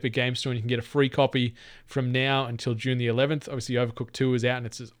up to the Epic Game Store and you can get a free copy from now until June the 11th. Obviously, Overcooked 2 is out and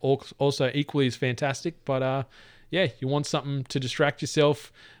it's also equally as fantastic. But yeah, you want something to distract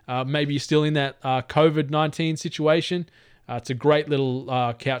yourself. Maybe you're still in that COVID-19 situation. It's a great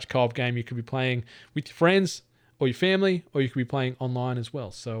little couch co-op game you could be playing with your friends or your family, or you could be playing online as well.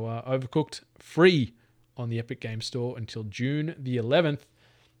 So Overcooked, free on the Epic Game Store until June the 11th.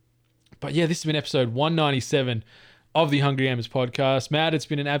 But yeah, this has been episode 197 of the Hungry Gamers podcast. Matt, it's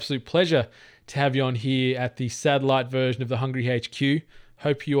been an absolute pleasure to have you on here at the satellite version of the Hungry HQ.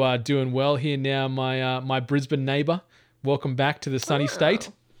 Hope you are doing well here now, my Brisbane neighbour. Welcome back to the sunny state.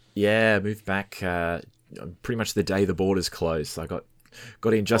 Yeah, moved back pretty much the day the borders closed. I got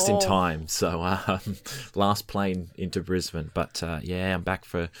in just in time, so last plane into Brisbane. But yeah, I'm back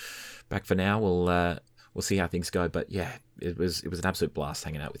for now. We'll see how things go. But yeah, it was an absolute blast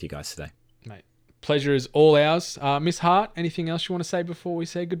hanging out with you guys today. Mate, pleasure is all ours. Miss Hart, anything else you want to say before we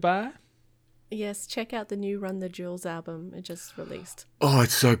say goodbye? Yes, check out the new Run the Jewels album. It just released. Oh,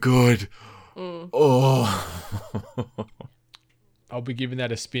 it's so good. Oh. I'll be giving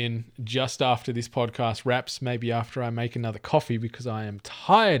that a spin just after this podcast wraps, maybe after I make another coffee because I am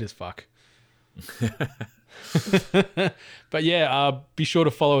tired as fuck. But yeah, be sure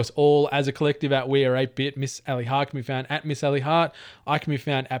to follow us all as a collective at We Are 8-Bit. Miss Ali Hart can be found at Miss Ali Hart. I can be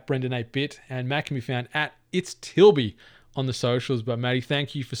found at Brendan 8-Bit, and Matt can be found at It's Tilby on the socials. But Matty,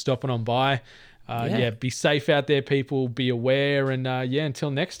 thank you for stopping on by. Yeah, be safe out there, people. Be aware, and yeah,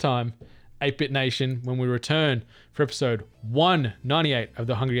 until next time, 8-Bit Nation, when we return for episode 198 of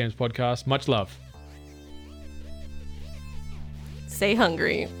the Hungry Games podcast. Much love. Stay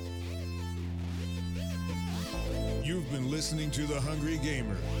hungry. You've been listening to The Hungry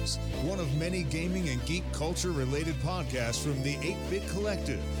Gamers, one of many gaming and geek culture related podcasts from the 8-Bit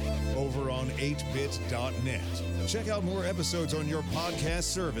Collective over on 8bit.net. Check out more episodes on your podcast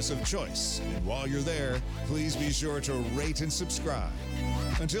service of choice. And while you're there, please be sure to rate and subscribe.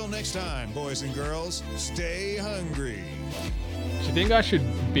 Until next time, boys and girls, stay hungry. Do you think I should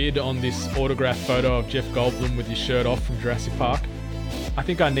bid on this autograph photo of Jeff Goldblum with his shirt off from Jurassic Park? I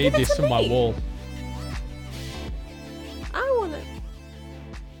think I need this on my wall. I want it.